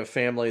the idea of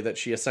family that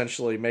she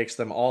essentially makes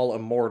them all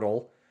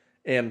immortal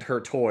and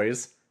her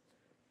toys.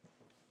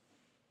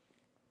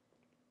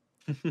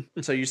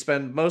 So you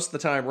spend most of the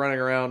time running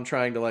around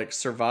trying to like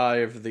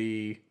survive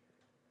the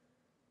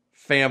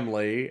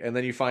family, and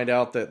then you find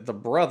out that the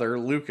brother,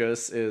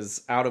 Lucas,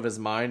 is out of his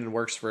mind and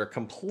works for a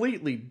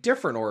completely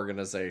different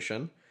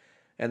organization.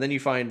 And then you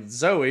find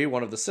Zoe,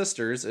 one of the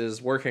sisters,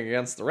 is working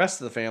against the rest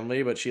of the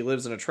family, but she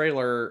lives in a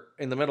trailer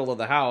in the middle of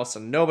the house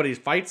and nobody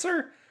fights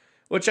her,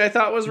 which I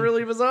thought was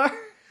really bizarre.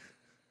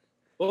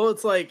 Well,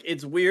 it's like,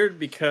 it's weird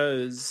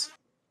because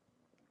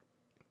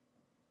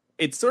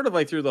it's sort of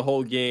like through the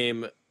whole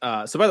game.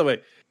 So by the way,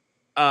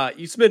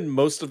 you spend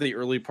most of the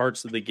early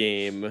parts of the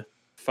game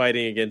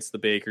fighting against the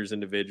Bakers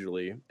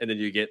individually, and then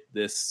you get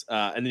this,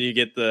 and then you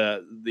get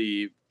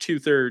the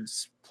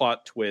 2/3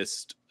 plot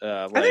twist.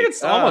 I think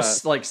it's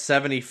almost like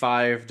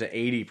 75 to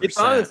 80%. It's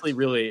honestly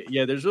really,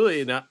 yeah. There's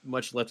really not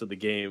much left of the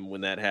game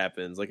when that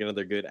happens. Like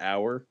another good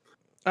hour.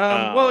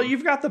 Well,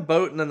 you've got the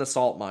boat and then the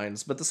salt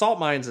mines, but the salt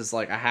mines is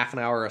like a half an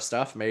hour of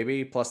stuff,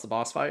 maybe, plus the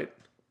boss fight.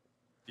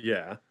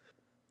 Yeah.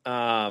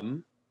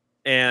 And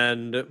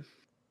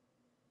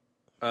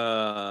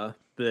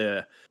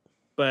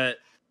but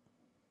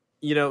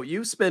you know,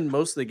 you spend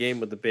most of the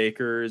game with the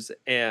Bakers,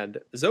 and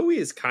Zoe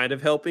is kind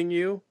of helping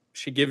you.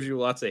 She gives you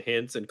lots of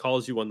hints and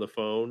calls you on the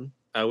phone,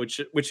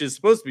 which is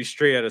supposed to be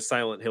straight out of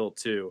Silent Hill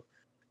too.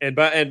 And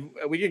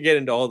we can get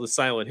into all the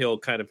Silent Hill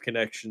kind of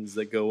connections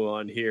that go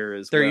on here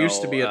as well. There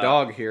used to be a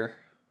dog here.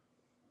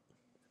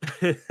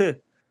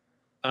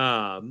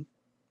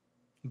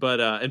 But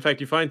in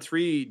fact, you find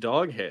 3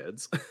 dog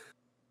heads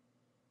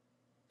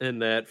in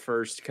that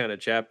first kind of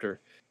chapter.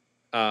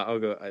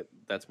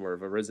 That's more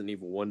of a Resident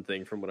Evil 1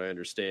 thing from what I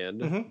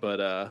understand. Mm-hmm.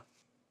 But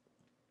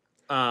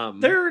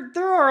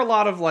there are a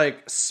lot of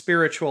like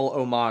spiritual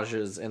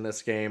homages in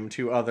this game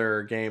to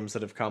other games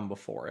that have come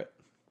before it.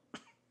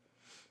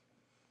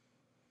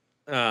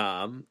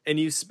 And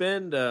you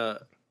spend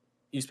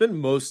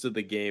most of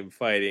the game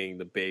fighting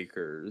the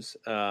Bakers.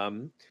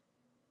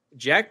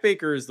 Jack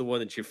Baker is the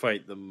one that you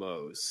fight the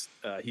most.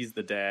 He's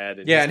the dad.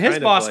 And yeah, and his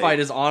boss fight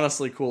is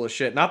honestly cool as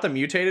shit. Not the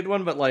mutated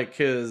one, but like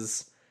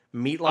his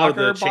meat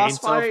locker boss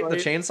fight. The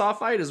chainsaw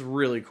fight is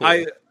really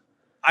cool.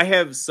 I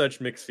have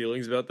such mixed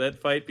feelings about that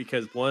fight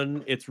because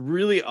one, it's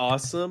really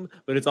awesome,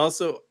 but it's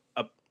also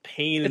a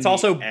pain. It's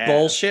also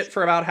bullshit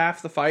for about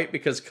half the fight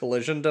because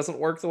collision doesn't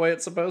work the way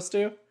it's supposed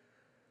to.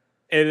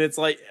 And it's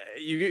like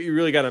you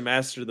really got to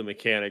master the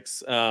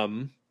mechanics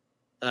of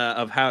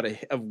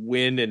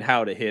when and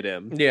how to hit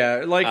him.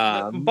 Yeah, like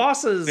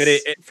bosses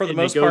for the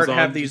most part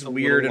have these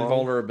weird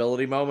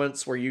invulnerability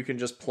moments where you can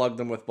just plug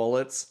them with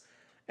bullets.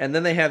 And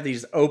then they have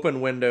these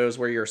open windows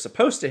where you're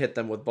supposed to hit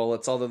them with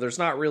bullets, although there's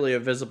not really a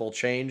visible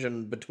change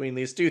in between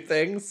these two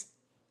things.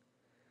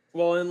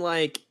 Well, and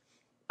like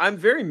I'm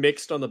very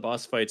mixed on the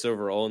boss fights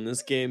overall in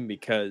this game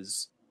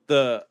because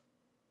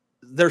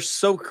they're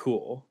so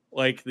cool.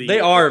 Like they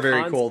are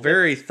very cool,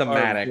 very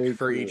thematic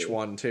for each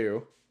one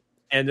too.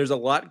 And there's a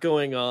lot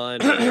going on.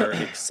 They're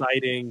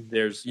exciting.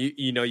 There's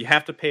you know you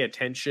have to pay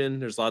attention.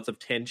 There's lots of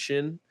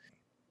tension,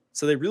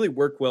 so they really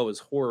work well as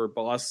horror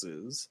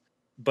bosses.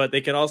 But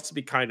they can also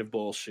be kind of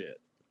bullshit.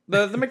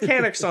 The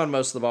mechanics on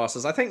most of the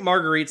bosses. I think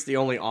Marguerite's the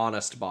only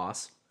honest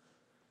boss.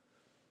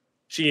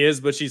 She is,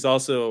 but she's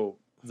also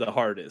the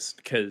hardest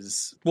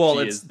because she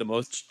is the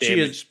most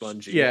damage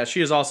spongy. Yeah,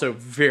 she is also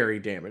very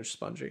damage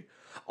spongy.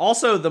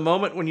 Also, the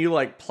moment when you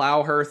like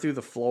plow her through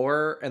the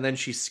floor and then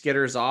she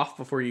skitters off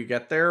before you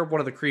get there,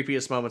 one of the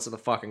creepiest moments of the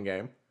fucking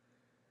game.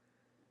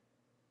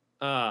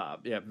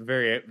 Yeah,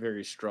 very,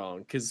 very strong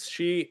because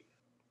she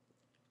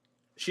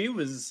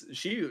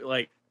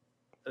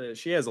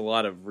has a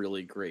lot of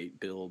really great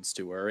builds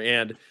to her,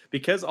 and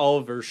because all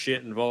of her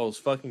shit involves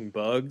fucking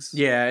bugs.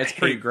 Yeah, it's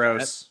pretty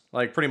gross.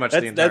 Like pretty much the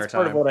entire time. That's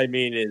part of what I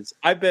mean is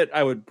I bet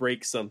I would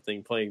break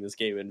something playing this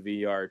game in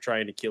VR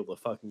trying to kill the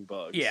fucking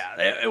bugs. Yeah,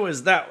 it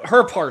was that.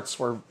 Her parts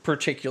were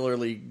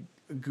particularly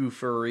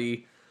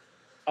goofery.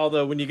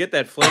 Although when you get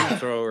that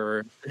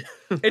flamethrower,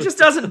 it just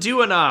doesn't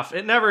do enough.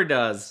 It never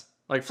does.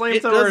 Like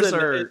flamethrowers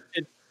are.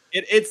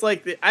 It's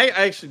like I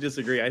actually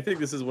disagree. I think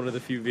this is one of the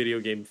few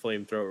video game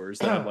flamethrowers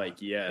that I'm like,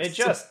 yes. It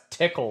just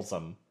tickles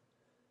them.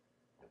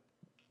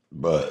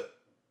 But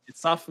it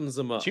softens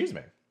them up. Excuse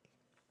me.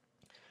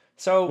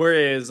 So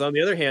whereas on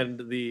the other hand,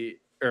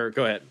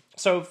 go ahead.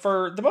 So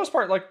for the most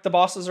part, like the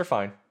bosses are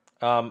fine.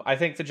 I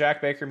think the Jack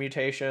Baker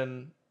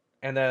mutation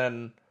and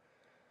then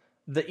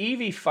the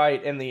Eevee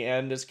fight in the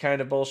end is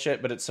kind of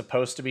bullshit, but it's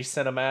supposed to be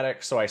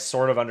cinematic, so I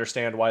sort of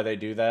understand why they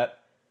do that.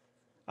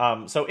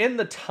 So in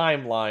the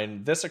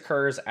timeline, this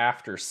occurs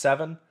after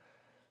 7.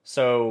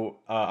 So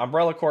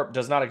Umbrella Corp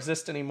does not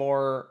exist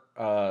anymore.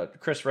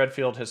 Chris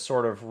Redfield has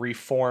sort of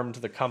reformed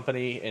the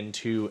company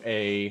into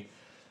a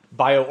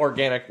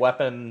bioorganic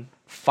weapon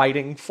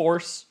fighting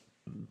force,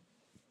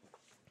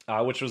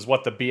 which was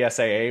what the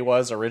BSAA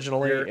was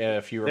originally.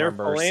 If you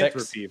remember, their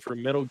philanthropy 6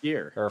 from Metal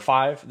Gear or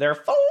 5, their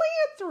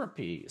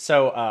philanthropy.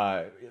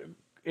 So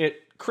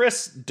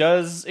Chris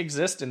does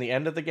exist in the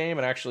end of the game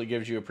and actually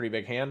gives you a pretty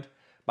big hand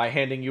by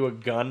handing you a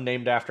gun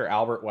named after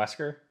Albert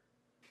Wesker.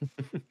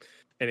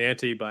 An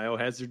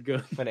anti-biohazard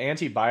gun. An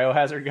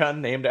anti-biohazard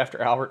gun named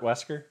after Albert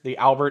Wesker. The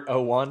Albert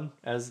 01,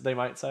 as they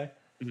might say.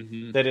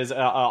 Mm-hmm. That is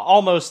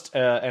almost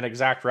an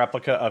exact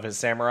replica of his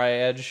Samurai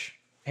Edge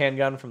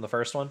handgun from the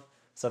first one.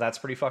 So that's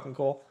pretty fucking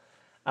cool.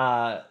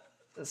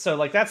 So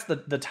like that's the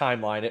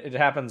timeline. It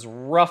happens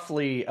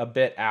roughly a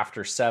bit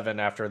after 7,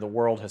 after the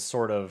world has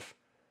sort of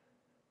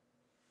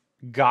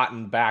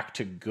gotten back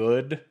to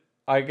good,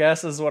 I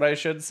guess is what I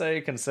should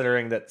say,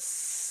 considering that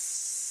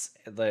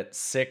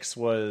 6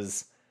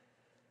 was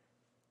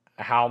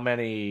how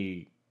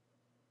many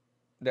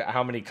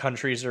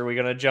countries are we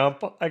going to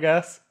jump, I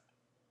guess?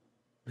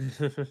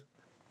 Well,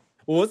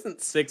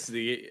 wasn't 6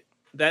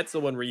 that's the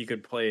one where you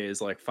could play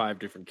as like 5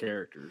 different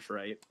characters,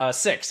 right?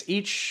 6.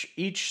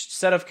 Each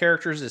set of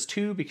characters is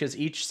 2 because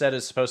each set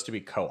is supposed to be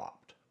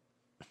co-opted.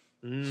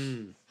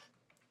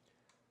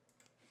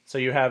 So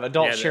you have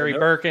adult Sherry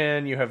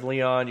Birkin, you have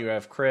Leon, you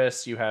have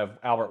Chris, you have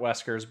Albert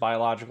Wesker's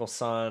biological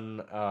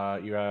son,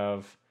 you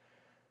have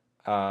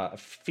a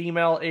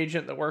female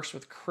agent that works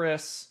with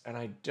Chris, and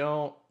a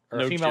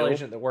female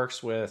agent that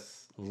works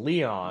with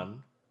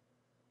Leon,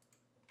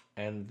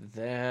 and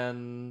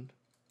then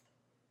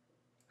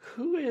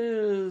who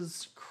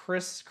is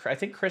Chris? I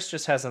think Chris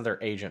just has another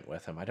agent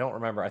with him. I don't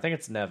remember. I think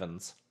it's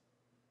Nevins.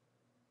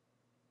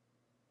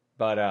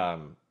 But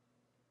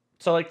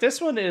so like this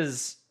one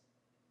is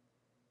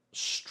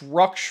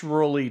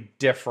structurally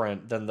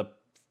different than the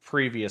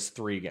previous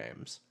 3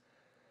 games.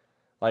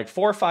 Like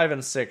 4, 5,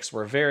 and 6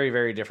 were very,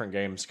 very different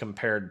games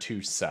compared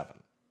to 7.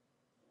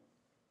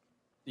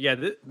 Yeah,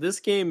 this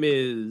game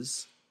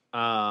is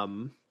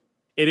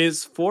it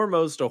is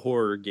foremost a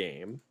horror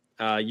game.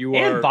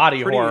 And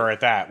body horror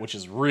at that, which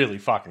is really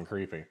fucking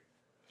creepy.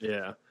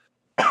 Yeah.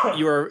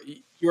 You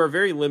are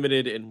very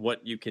limited in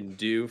what you can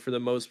do for the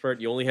most part.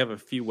 You only have a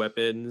few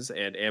weapons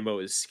and ammo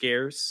is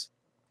scarce.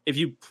 If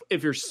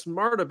you're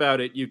smart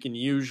about it, you can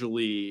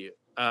usually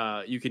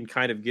you can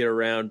kind of get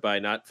around by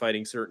not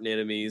fighting certain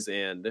enemies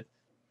and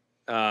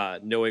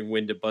knowing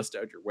when to bust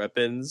out your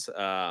weapons,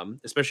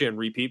 especially on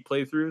repeat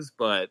playthroughs.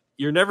 But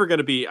you're never going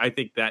to be, I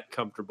think, that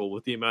comfortable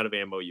with the amount of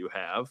ammo you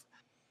have.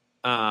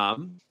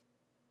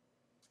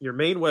 Your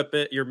main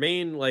weapon,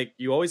 like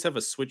you always have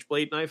a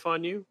switchblade knife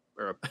on you,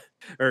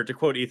 or to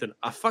quote Ethan,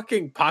 a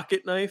fucking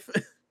pocket knife.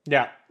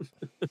 Yeah.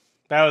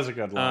 That was a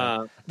good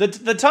line.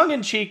 The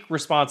tongue-in-cheek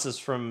responses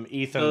from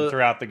Ethan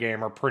throughout the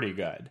game are pretty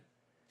good.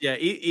 Yeah,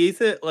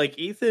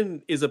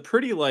 Ethan is a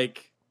pretty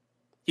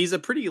he's a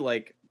pretty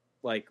white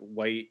white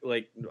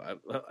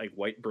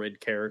bread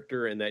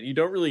character, in that you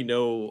don't really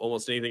know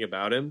almost anything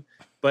about him,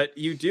 but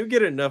you do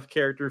get enough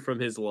character from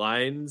his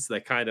lines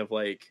that kind of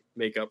like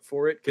make up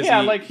for it.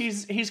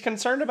 He's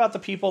concerned about the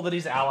people that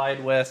he's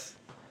allied with.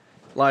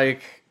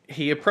 Like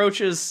he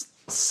approaches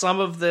some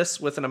of this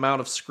with an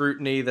amount of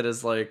scrutiny that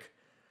is like,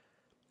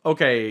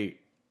 okay,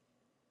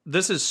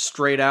 this is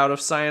straight out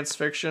of science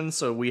fiction,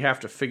 so we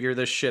have to figure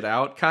this shit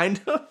out, kind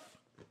of.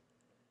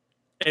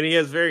 And he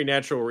has very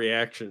natural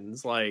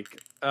reactions, like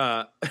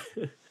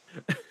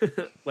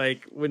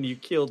like when you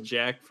kill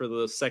Jack for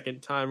the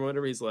second time or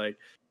whatever, he's like,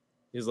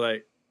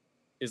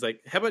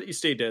 how about you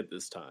stay dead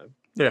this time?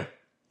 Yeah.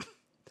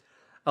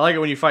 I like it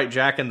when you fight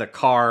Jack in the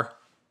car.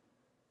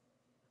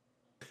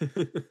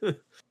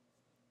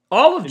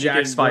 All of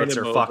Jack's fights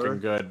are fucking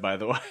good, by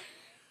the way.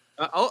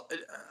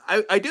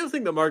 I do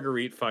think the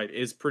Marguerite fight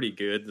is pretty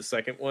good. The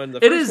second one,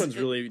 the first one's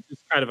really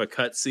just kind of a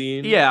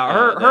cutscene. Yeah,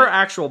 her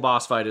actual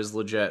boss fight is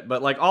legit,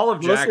 but like all of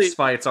Jack's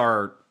fights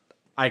are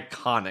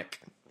iconic.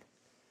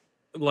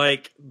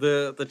 Like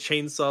the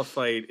chainsaw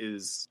fight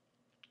is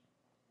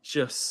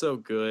just so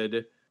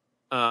good.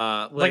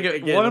 Like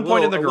at one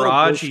point in the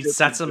garage, he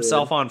sets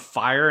himself on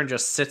fire and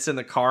just sits in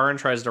the car and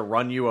tries to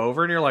run you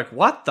over, and you're like,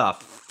 "What the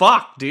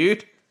fuck,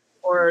 dude?"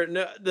 Or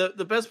no,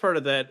 the best part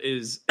of that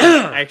is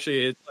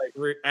actually it's like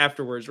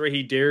afterwards where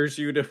he dares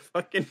you to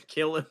fucking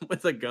kill him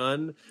with a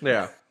gun.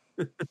 Yeah.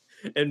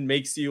 And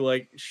makes you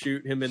like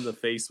shoot him in the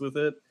face with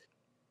it.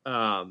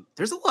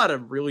 There's a lot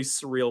of really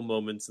surreal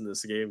moments in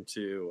this game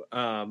too.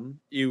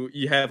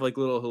 You have like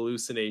little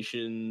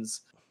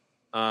hallucinations.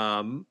 There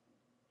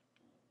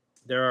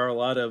are a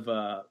lot of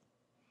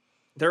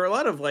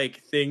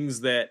like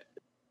things that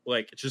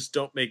like just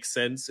don't make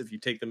sense if you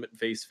take them at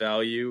face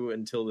value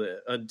until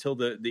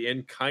the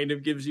end kind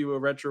of gives you a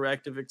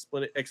retroactive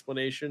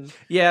explanation.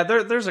 Yeah,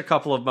 there's a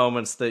couple of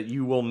moments that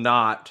you will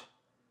not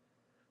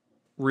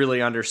really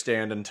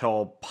understand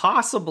until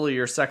possibly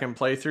your second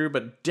playthrough,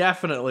 but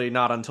definitely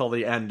not until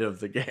the end of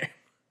the game.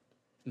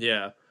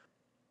 Yeah.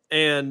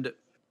 And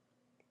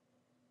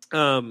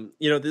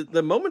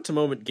the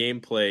moment-to-moment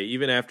gameplay,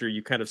 even after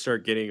you kind of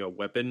start getting a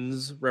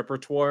weapons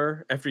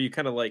repertoire, after you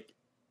kind of like,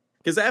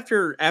 because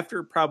after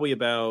probably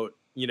about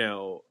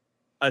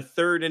a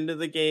third into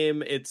the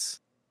game, it's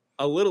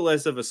a little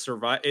less of a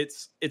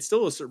it's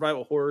still a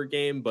survival horror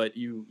game, but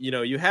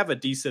you have a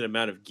decent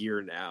amount of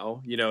gear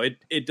now.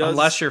 It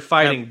Unless does you're have,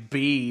 fighting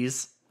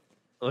bees.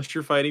 unless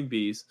you're fighting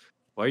bees.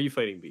 Why are you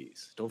fighting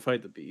bees? Don't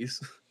fight the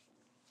bees.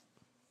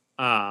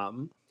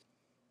 um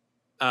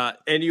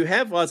and you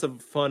have lots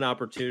of fun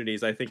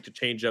opportunities, I think, to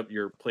change up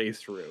your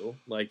playthrough,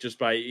 like just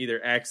by either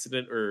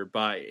accident or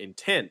by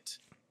intent.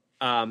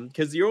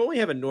 Because you only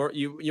have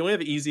you only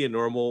have easy and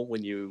normal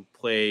when you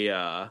play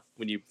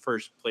when you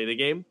first play the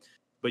game,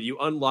 but you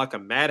unlock a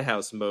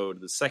Madhouse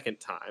mode the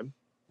second time,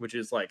 which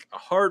is like a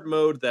hard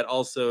mode that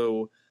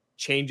also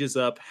changes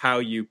up how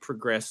you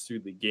progress through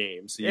the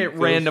game. So you It go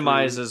through.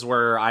 randomizes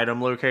where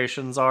item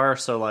locations are.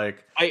 So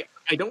like, I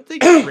don't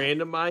think it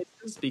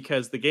randomizes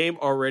because the game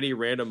already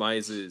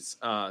randomizes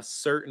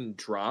certain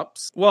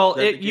drops well,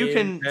 that the you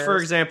game can, for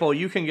has. example,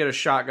 you can get a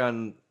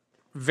shotgun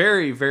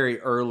very, very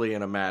early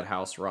in a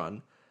Madhouse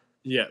run.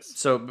 Yes.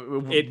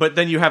 So, It but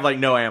then you have like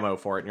no ammo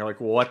for it, and you're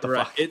like, well, what the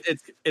right. fuck?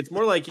 It's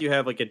more like you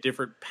have like a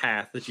different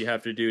path that you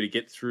have to do to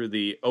get through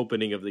the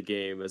opening of the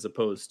game as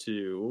opposed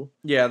to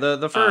Yeah,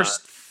 the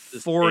first the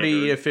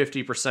 40 standard.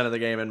 to 50% of the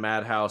game in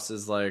Madhouse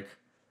is like,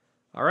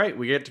 all right,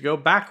 we get to go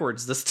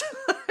backwards this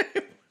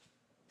time.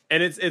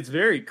 And it's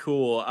very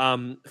cool.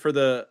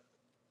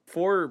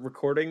 For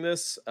recording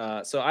this,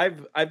 so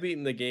I've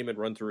beaten the game and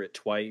run through it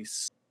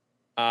twice.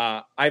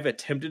 I've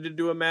attempted to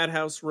do a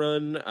Madhouse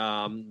run,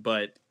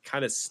 but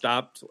kind of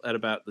stopped at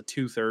about the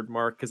 2/3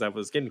 mark because I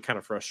was getting kind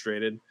of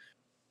frustrated.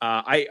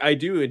 I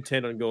do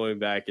intend on going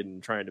back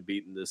and trying to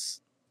beat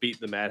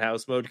the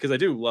Madhouse mode because I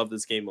do love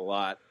this game a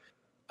lot.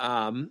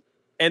 Um,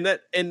 and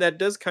that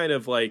does kind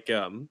of like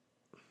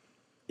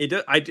it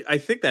does, I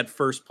think that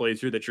first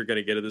playthrough that you're going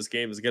to get of this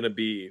game is going to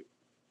be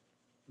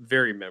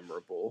very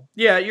memorable.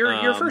 Yeah,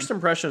 your first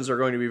impressions are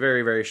going to be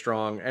very, very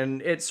strong,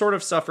 and it sort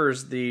of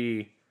suffers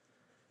the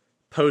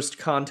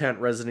post-content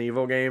Resident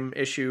Evil game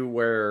issue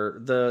where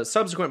the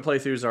subsequent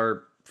playthroughs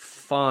are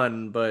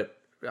fun, but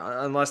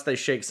unless they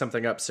shake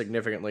something up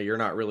significantly, you're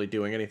not really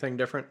doing anything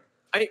different.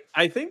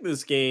 I think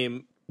this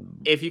game,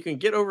 if you can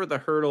get over the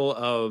hurdle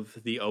of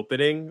the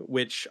opening,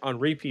 which on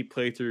repeat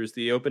playthroughs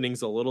the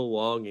opening's a little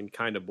long and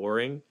kind of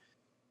boring.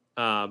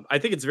 I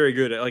think it's very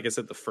good, like I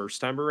said, the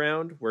first time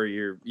around,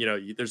 where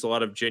there's a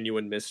lot of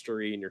genuine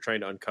mystery and you're trying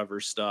to uncover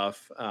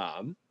stuff.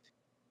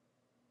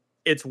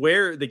 It's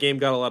where the game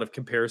got a lot of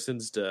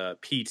comparisons to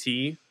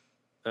PT,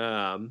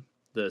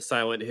 the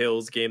Silent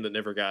Hills game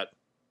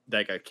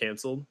that got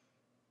canceled.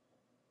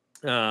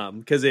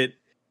 Because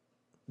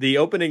the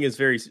opening is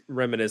very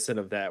reminiscent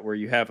of that, where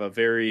you have a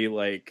very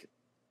like,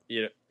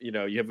 you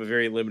have a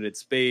very limited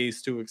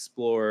space to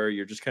explore.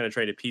 You're just kind of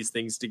trying to piece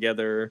things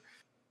together.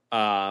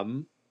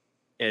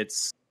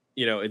 It's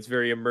it's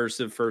very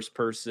immersive first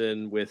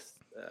person with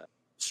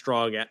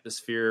strong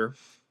atmosphere.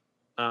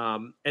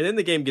 And then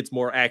the game gets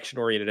more action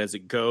oriented as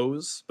it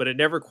goes, but it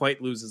never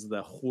quite loses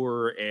the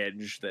horror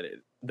edge that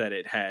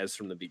it has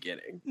from the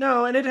beginning.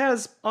 No, and it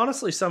has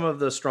honestly some of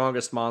the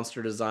strongest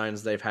monster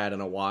designs they've had in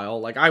a while.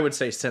 Like I would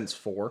say since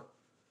 4.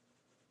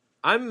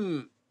 I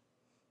can't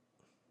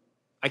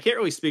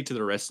really speak to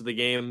the rest of the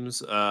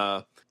games.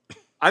 I'm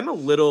a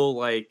little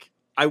like,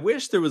 I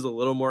wish there was a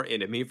little more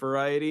enemy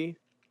variety.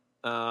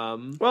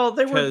 Well,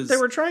 they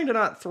were trying to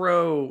not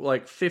throw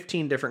like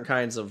 15 different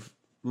kinds of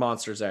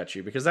monsters at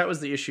you, because that was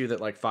the issue that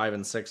like 5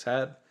 and 6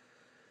 had.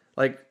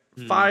 Like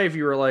 5,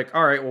 you were like,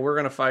 all right, well, we're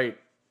gonna fight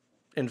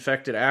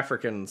infected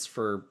Africans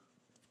for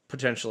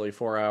potentially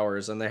 4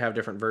 hours, and they have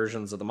different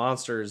versions of the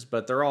monsters,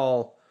 but they're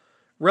all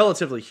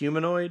relatively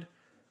humanoid.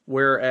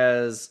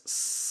 Whereas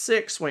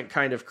 6 went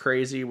kind of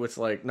crazy with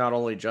like not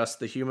only just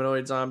the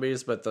humanoid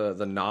zombies, but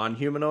the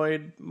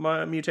non-humanoid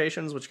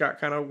mutations, which got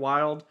kind of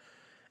wild.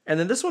 And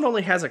then this one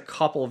only has a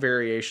couple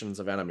variations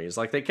of enemies.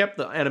 Like they kept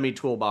the enemy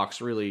toolbox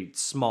really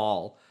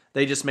small.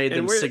 They just made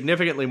them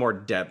significantly more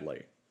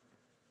deadly.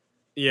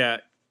 Yeah,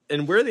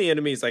 and where the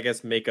enemies, I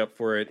guess, make up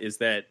for it is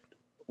that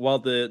while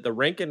the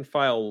rank and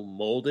file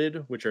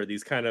molded, which are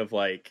these kind of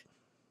like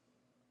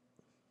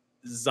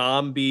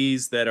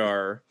zombies that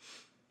are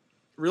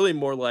really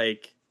more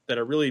like that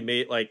are really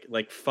made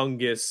like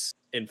fungus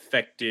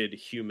infected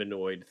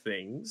humanoid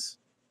things.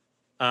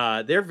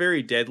 They're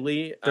very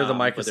deadly. They're the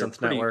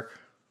Mycosynth network.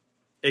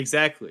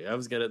 Exactly. I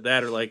was gonna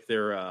that or like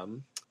they're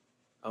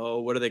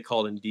what are they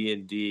called in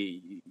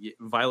D&D?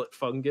 Violet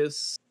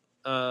fungus.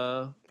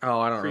 I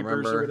don't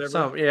remember. There's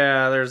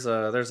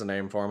a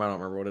name for them. I don't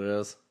remember what it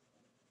is.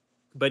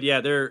 But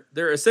yeah,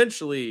 they're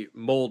essentially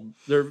mold.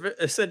 They're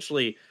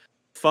essentially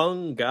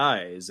fung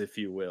guys, if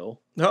you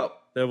will. Oh,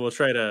 that will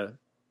try to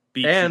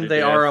beat and you to they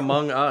death. are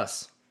among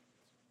us.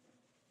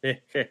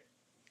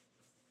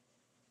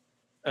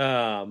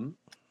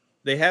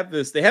 They have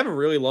a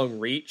really long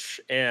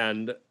reach,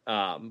 and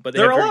but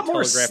they're a lot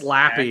more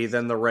slappy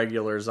than the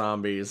regular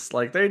zombies.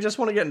 Like they just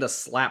want to get into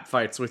slap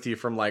fights with you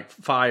from like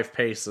 5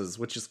 paces,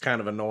 which is kind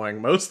of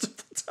annoying most of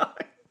the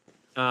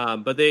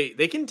time. But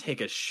they can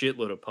take a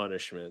shitload of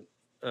punishment.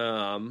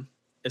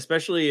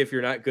 especially if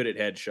you're not good at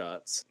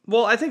headshots.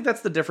 Well, I think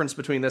that's the difference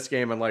between this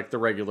game and like the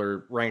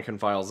regular rank and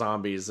file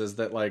zombies is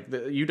that like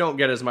you don't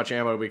get as much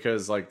ammo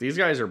because like these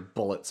guys are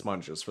bullet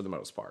sponges for the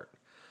most part.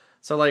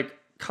 So like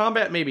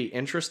combat may be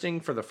interesting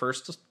for the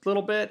first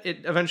little bit.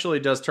 It eventually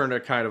does turn to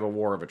kind of a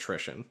war of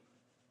attrition.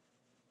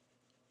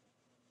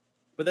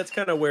 But that's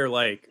kind of where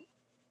like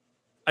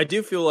I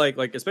do feel like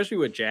especially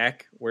with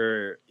Jack,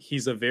 where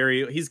he's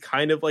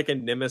kind of like a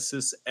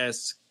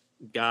Nemesis-esque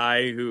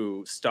guy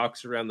who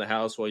stalks around the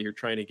house while you're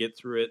trying to get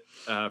through it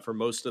for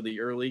most of the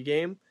early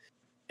game,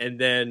 and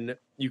then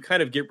you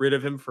kind of get rid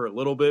of him for a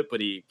little bit, but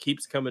he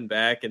keeps coming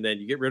back, and then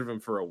you get rid of him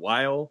for a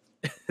while,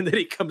 and then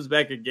he comes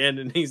back again,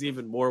 and he's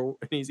even more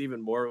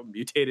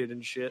mutated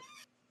and shit.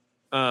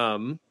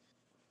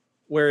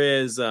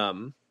 Whereas I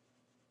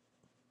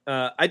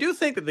do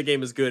think that the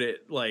game is good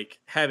at like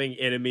having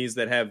enemies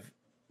that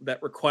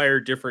require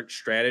different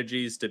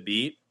strategies to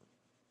beat.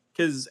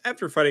 Because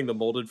after fighting the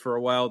molded for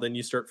a while, then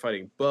you start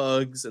fighting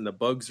bugs, and the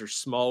bugs are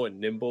small and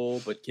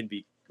nimble, but can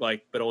be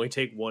but only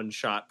take one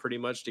shot pretty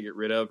much to get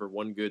rid of, or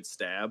one good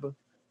stab.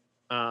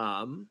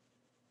 You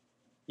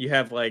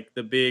have like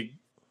the big,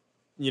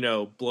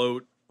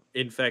 bloat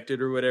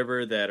infected or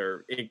whatever that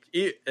are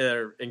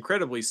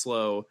incredibly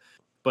slow,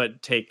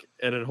 but take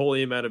an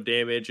unholy amount of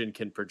damage and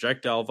can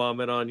projectile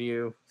vomit on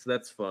you. So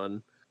that's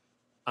fun.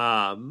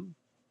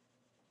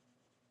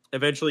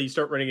 Eventually you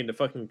start running into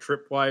fucking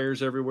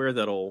tripwires everywhere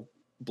that'll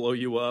blow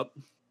you up.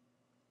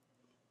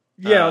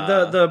 Yeah,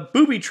 the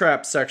booby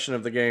trap section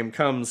of the game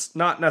comes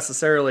not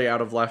necessarily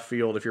out of left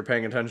field if you're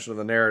paying attention to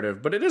the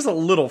narrative, but it is a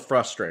little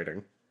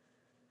frustrating.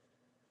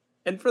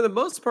 And for the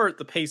most part,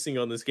 the pacing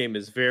on this game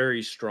is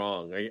very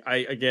strong.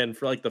 I again,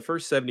 for like the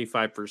first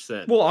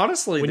 75%. Well,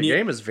 honestly, the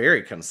game is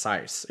very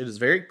concise. It is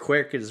very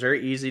quick. It is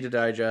very easy to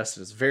digest.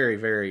 It is very,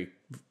 very,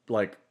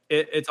 like...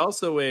 It's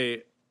also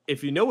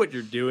if you know what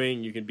you're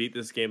doing, you can beat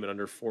this game in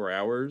under 4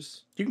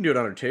 hours. You can do it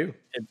under 2.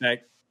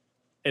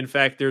 In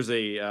fact, there's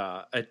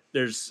a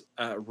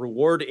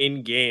reward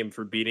in game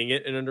for beating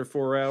it in under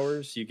 4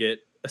 hours. You get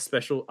a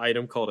special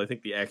item called, I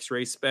think, the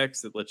X-ray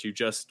specs that lets you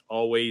just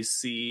always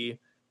see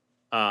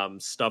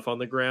stuff on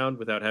the ground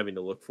without having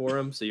to look for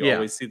them. So you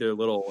always see their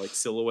little like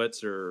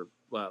silhouettes or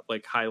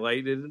like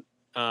highlighted,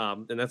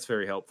 and that's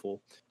very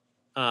helpful.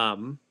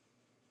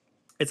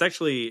 It's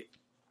actually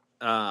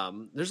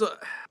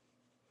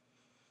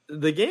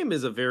the game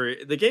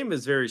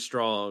is very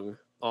strong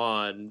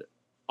on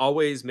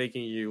always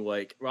making you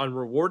on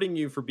rewarding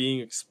you for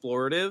being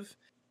explorative,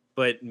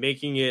 but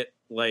making it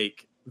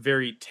like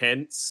very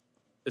tense,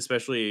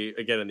 especially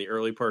again in the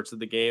early parts of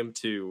the game,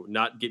 to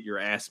not get your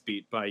ass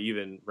beat by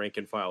even rank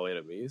and file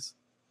enemies.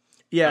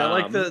 Yeah,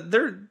 like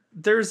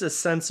there's a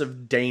sense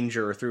of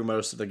danger through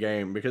most of the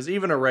game because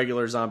even a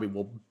regular zombie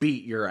will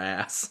beat your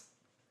ass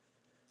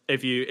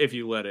if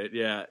you let it.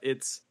 Yeah,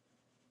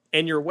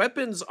 and your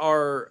weapons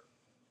are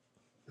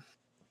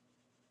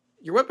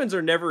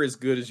never as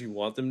good as you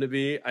want them to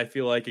be, I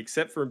feel like,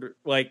 except for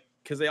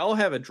because they all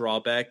have a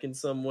drawback in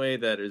some way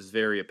that is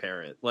very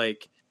apparent.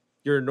 Like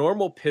your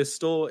normal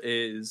pistol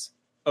is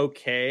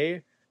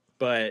okay,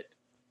 but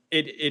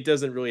it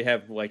doesn't really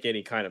have like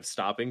any kind of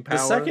stopping power.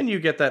 The second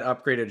you get that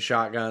upgraded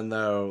shotgun,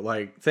 though,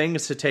 like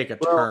things to take a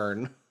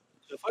turn.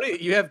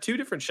 Funny, you have 2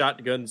 different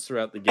shotguns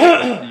throughout the game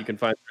that you can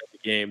find throughout the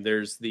game.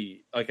 There's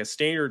a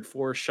standard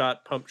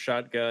 4-shot pump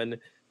shotgun,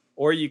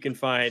 or you can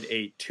find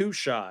a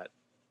 2-shot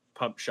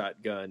pump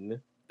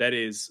shotgun that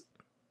is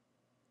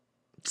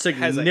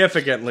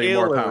significantly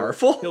more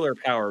powerful, killer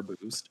power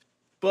boost,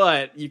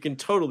 but you can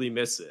totally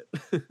miss it.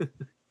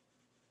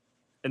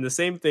 And the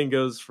same thing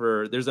goes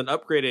for there's an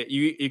upgraded.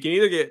 You can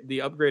either get the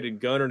upgraded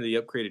gun or the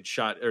upgraded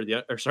shot, or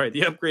the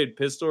upgraded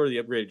pistol or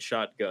the upgraded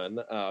shotgun.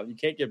 You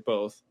can't get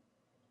both.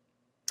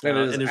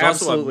 And there's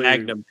also a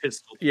Magnum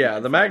pistol. Yeah,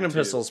 the Magnum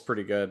pistol is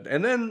pretty good.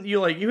 And then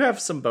you have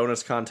some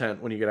bonus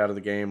content when you get out of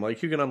the game.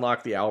 Like you can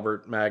unlock the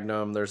Albert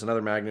Magnum. There's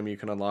another Magnum you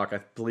can unlock.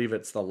 I believe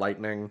it's the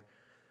Lightning.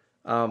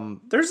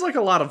 There's like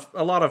a lot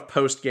of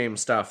post game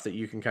stuff that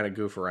you can kind of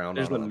goof around.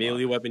 There's a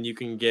melee weapon you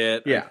can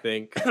get. Yeah. I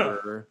think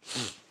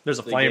there's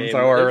a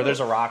flamethrower. There's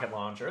a rocket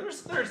launcher.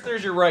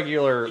 There's your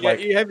regular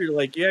you have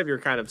your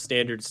kind of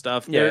standard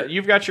stuff. Yeah,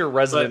 you've got your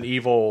Resident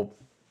Evil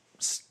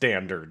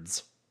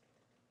standards.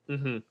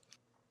 Mm-hmm.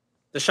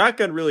 The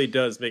shotgun really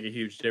does make a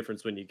huge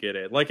difference when you get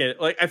it.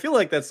 I feel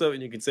like that's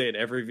something you can say in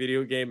every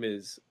video game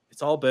is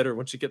it's all better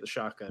once you get the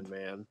shotgun,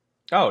 man.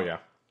 Oh yeah.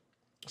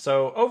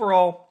 So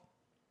overall,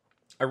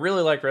 I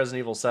really like Resident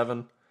Evil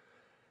 7.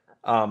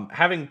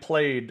 Having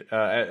played,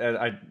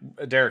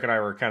 Derek and I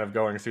were kind of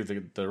going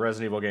through the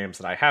Resident Evil games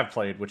that I have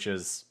played, which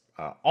is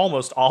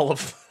almost all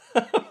of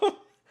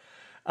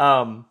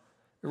them.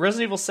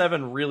 Resident Evil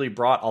 7 really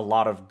brought a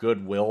lot of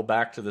goodwill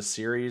back to the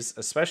series,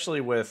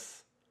 especially with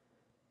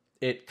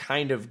it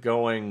kind of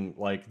going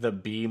like the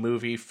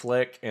B-movie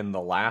flick in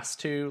the last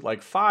 2.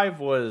 Like 5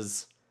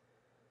 was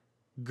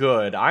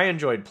good. I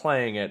enjoyed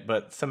playing it,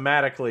 but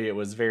thematically it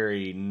was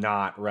very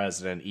not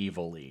Resident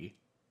Evil-y.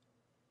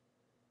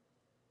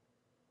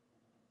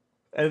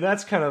 And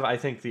that's kind of, I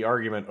think, the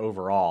argument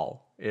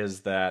overall is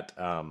that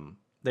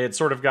they had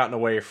sort of gotten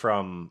away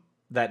from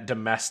that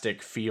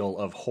domestic feel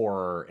of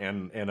horror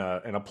in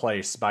a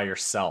place by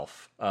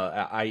yourself,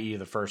 i.e.,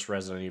 the first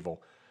Resident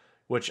Evil,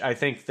 which I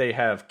think they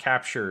have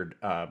captured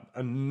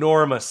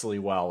enormously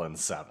well in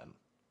 7.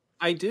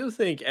 I do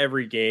think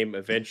every game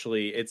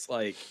eventually it's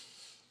like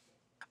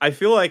I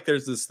feel like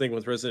there's this thing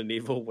with Resident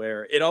Evil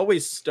where it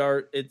always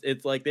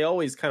it's like they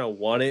always kind of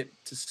want it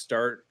to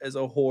start as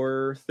a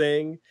horror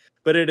thing,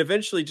 but it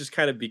eventually just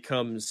kind of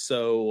becomes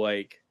so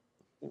like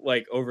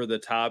over the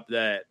top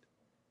that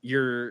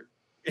you're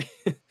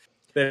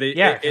that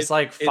Yeah, because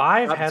like it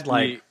 5 stops had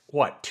like be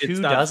what, it 2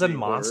 stops dozen being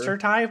monster horror.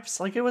 types?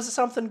 Like it was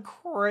something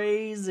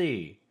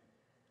crazy.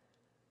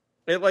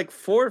 It like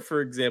 4, for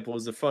example,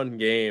 is a fun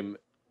game,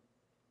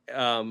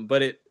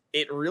 but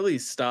it really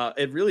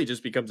it really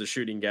just becomes a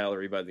shooting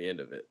gallery by the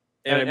end of it.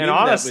 And I And mean that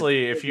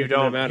honestly, if you with an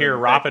don't amount hear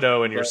of affection,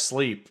 Rapido in your but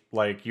sleep,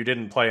 like you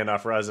didn't play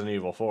enough Resident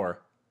Evil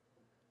 4.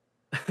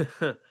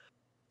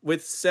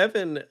 with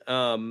 7,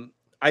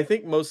 I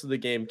think most of the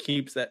game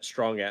keeps that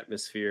strong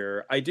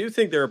atmosphere. I do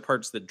think there are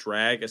parts that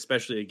drag,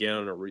 especially again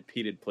on a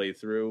repeated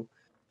playthrough.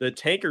 The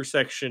tanker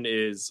section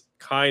is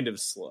kind of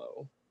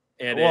slow,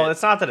 and Well,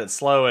 it's not that it's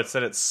slow, it's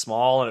that it's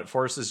small and it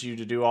forces you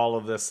to do all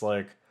of this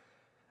like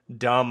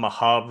dumb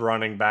hub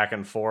running back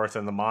and forth,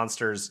 and the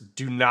monsters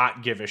do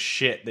not give a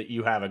shit that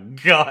you have a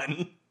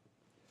gun.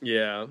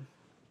 yeah.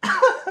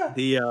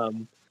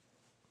 The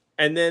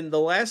and then the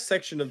last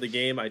section of the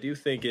game I do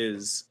think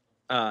is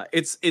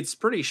it's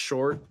pretty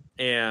short,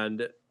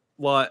 and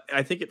well,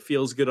 I think it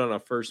feels good on a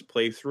first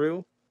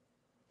playthrough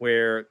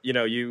where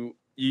you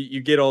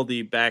get all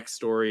the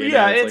backstory, and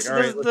Yeah, now it's like, it's all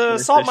right, let's the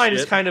finish salt this mine is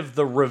shit. kind of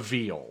the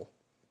reveal.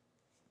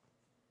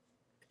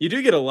 You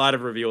do get a lot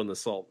of reveal in the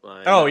salt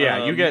mine. Oh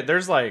yeah,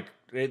 there's like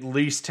at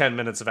least 10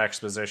 minutes of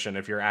exposition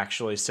if you're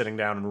actually sitting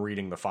down and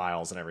reading the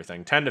files and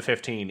everything. 10 to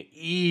 15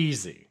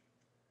 easy.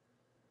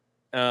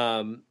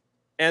 And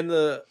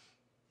the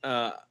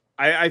uh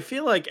I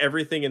feel like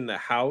everything in the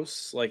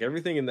house, like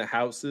everything in the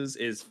houses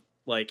is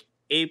like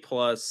A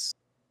plus,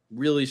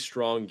 really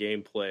strong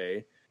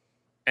gameplay.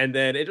 And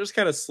then it just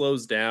kind of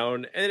slows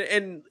down,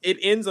 and it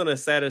ends on a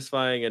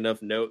satisfying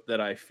enough note that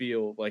I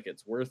feel like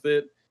it's worth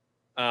it.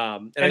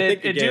 And And I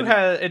think again,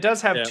 it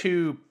does have yeah,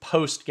 2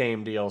 post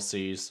game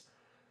DLCs.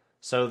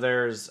 So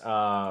there's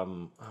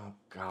oh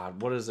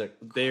god, what is it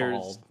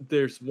called?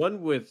 there's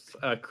one with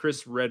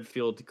Chris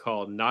Redfield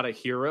called "Not a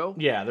Hero,"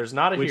 Yeah, there's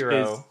not a which is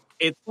hero.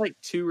 it's like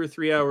 2 or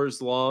 3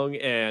 hours long,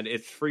 and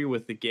it's free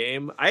with the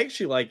game. I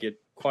actually like it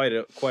quite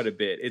a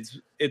bit.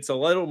 It's a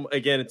little,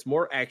 again, it's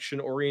more action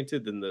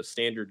oriented than the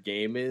standard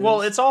game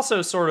Well, is. it's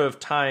also sort of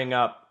tying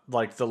up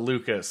like the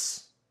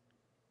Lucas,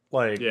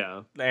 like,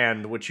 Yeah,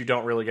 and which you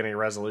don't really get any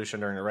resolution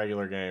during a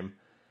regular game.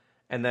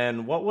 And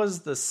then what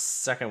was the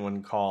second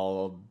one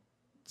called?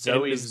 End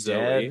of Zoe's Zoe,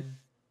 Dead.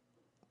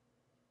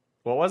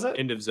 What was it?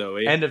 End of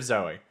Zoe. End of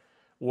Zoe,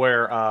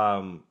 where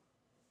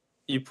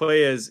You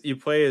play as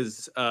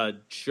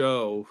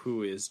Joe,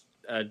 who is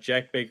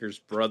Jack Baker's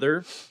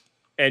brother,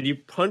 and you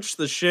punch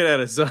the shit out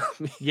of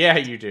zombies. yeah,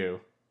 you do.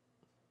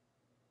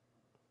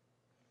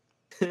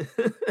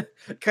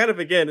 Kind of,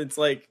 again, it's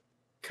like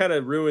kind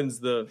of ruins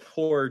the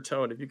horror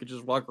tone if you could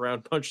just walk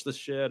around, punch the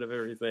shit out of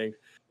everything.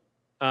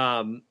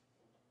 Um,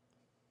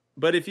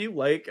 but if you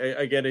like,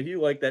 again, if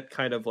you like that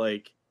kind of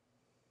like,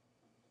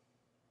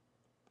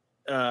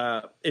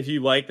 if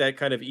you like that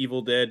kind of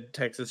Evil Dead,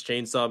 Texas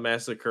Chainsaw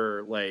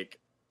Massacre, like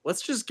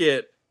let's just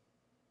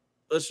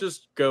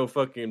go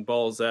fucking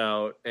balls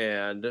out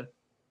and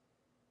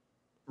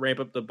ramp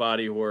up the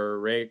body horror,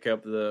 rank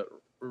up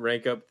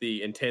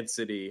the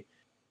intensity.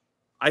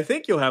 I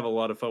think you'll have a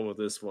lot of fun with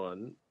this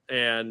one,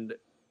 and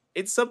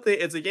it's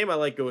a game I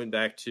like going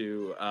back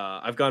to.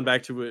 I've gone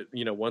back to it,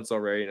 once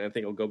already, and I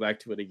think I'll go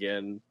back to it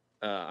again.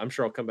 I'm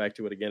sure I'll come back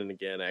to it again and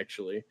again,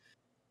 actually.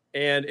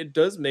 And it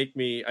does make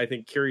me, I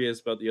think, curious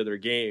about the other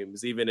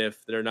games, even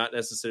if they're not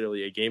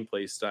necessarily a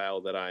gameplay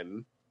style that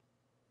I'm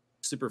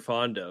super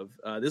fond of.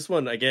 This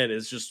one, again,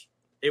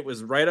 it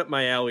was right up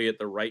my alley at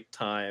the right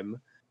time.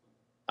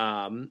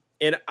 And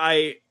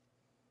I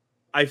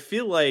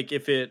feel like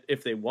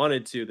if they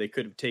wanted to, they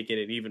could have taken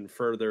it even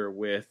further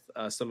with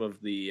some of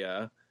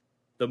the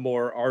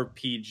more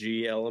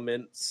RPG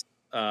elements,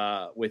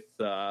 with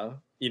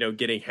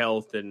getting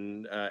health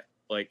and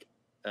like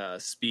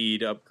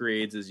speed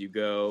upgrades as you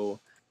go,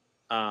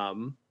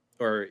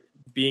 or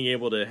being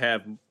able to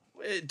have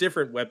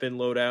different weapon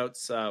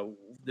loadouts.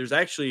 There's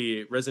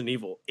actually Resident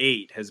Evil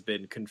 8 has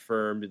been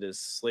confirmed and is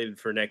slated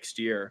for next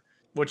year,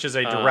 Which is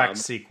a direct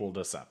sequel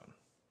to 7.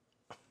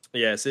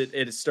 Yes,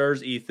 it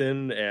stars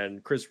Ethan,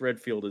 and Chris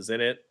Redfield is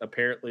in it,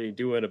 apparently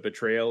doing a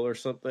betrayal or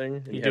something.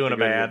 And You you have doing to a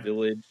go to a bad?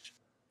 village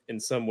in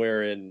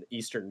somewhere in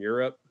Eastern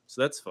Europe.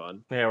 So that's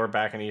fun. Yeah, we're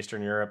back in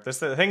Eastern Europe.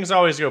 Things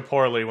always go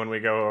poorly when we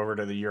go over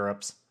to the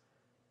Europes.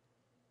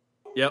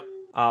 Yep.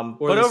 Or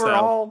But the South.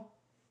 overall,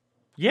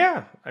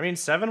 yeah, I mean,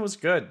 7 was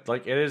good.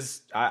 Like, it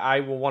is, I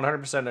will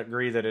 100%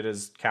 agree that it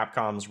is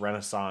Capcom's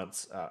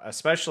renaissance,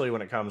 especially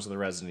when it comes to the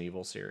Resident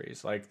Evil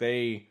series. Like,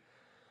 they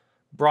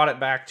brought it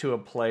back to a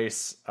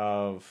place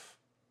of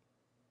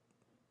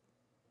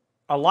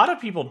a lot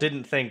of people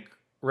didn't think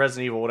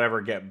Resident Evil would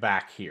ever get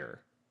back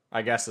here,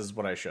 I guess is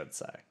what I should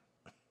say.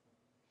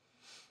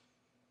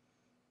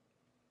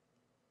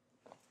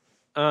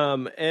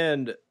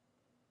 And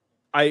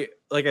like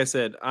I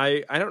said,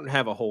 I don't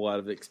have a whole lot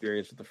of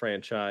experience with the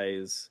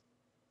franchise,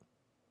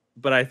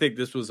 but I think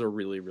this was a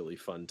really, really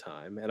fun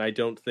time. And I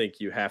don't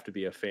think you have to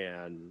be a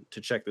fan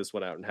to check this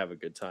one out and have a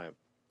good time.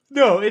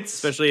 No,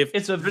 especially if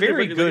it's a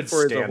very good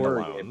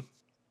standalone.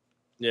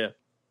 Yeah.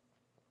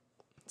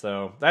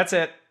 So that's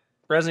it.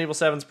 Resident Evil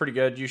 7's pretty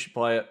good. You should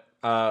play it.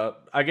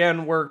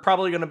 Again, we're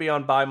probably going to be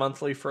on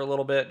bi-monthly for a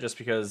little bit just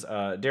because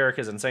Derek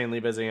is insanely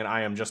busy and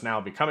I am just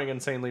now becoming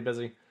insanely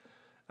busy.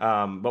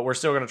 But we're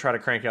still going to try to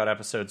crank out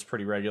episodes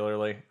pretty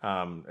regularly.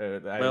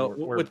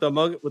 With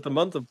the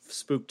month of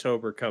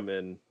Spooktober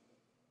coming,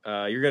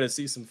 you're going to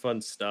see some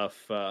fun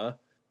stuff. I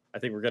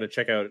think we're going to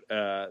check out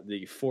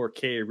the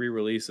 4K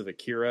re-release of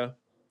Akira.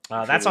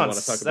 That's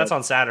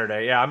on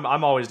Saturday. Yeah,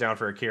 I'm always down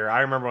for Akira.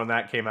 I remember when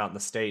that came out in the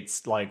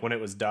States, like when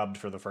it was dubbed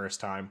for the first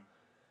time.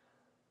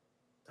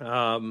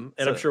 I'm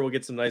sure we'll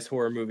get some nice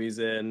horror movies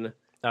in.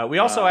 We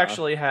also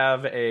actually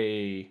have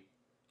a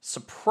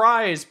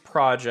surprise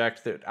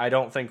project that I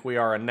don't think we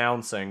are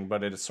announcing,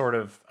 but it is sort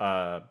of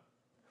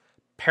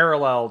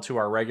parallel to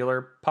our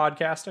regular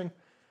podcasting.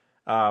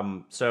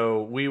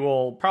 So we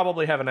will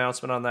probably have an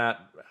announcement on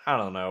that. I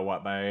don't know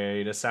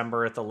by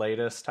December at the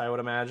latest, I would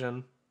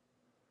imagine.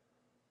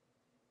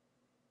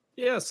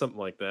 Yeah, something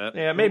like that.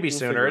 Yeah, maybe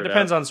sooner. It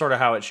depends on sort of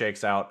how it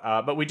shakes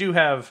out. But we do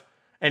have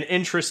an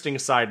interesting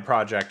side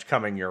project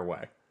coming your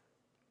way.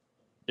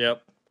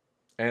 Yep.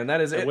 And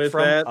that is it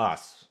from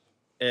us.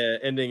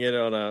 Ending it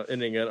on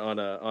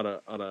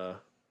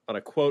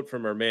a quote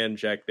from our man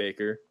Jack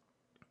Baker.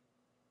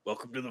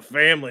 Welcome to the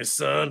family,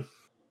 son.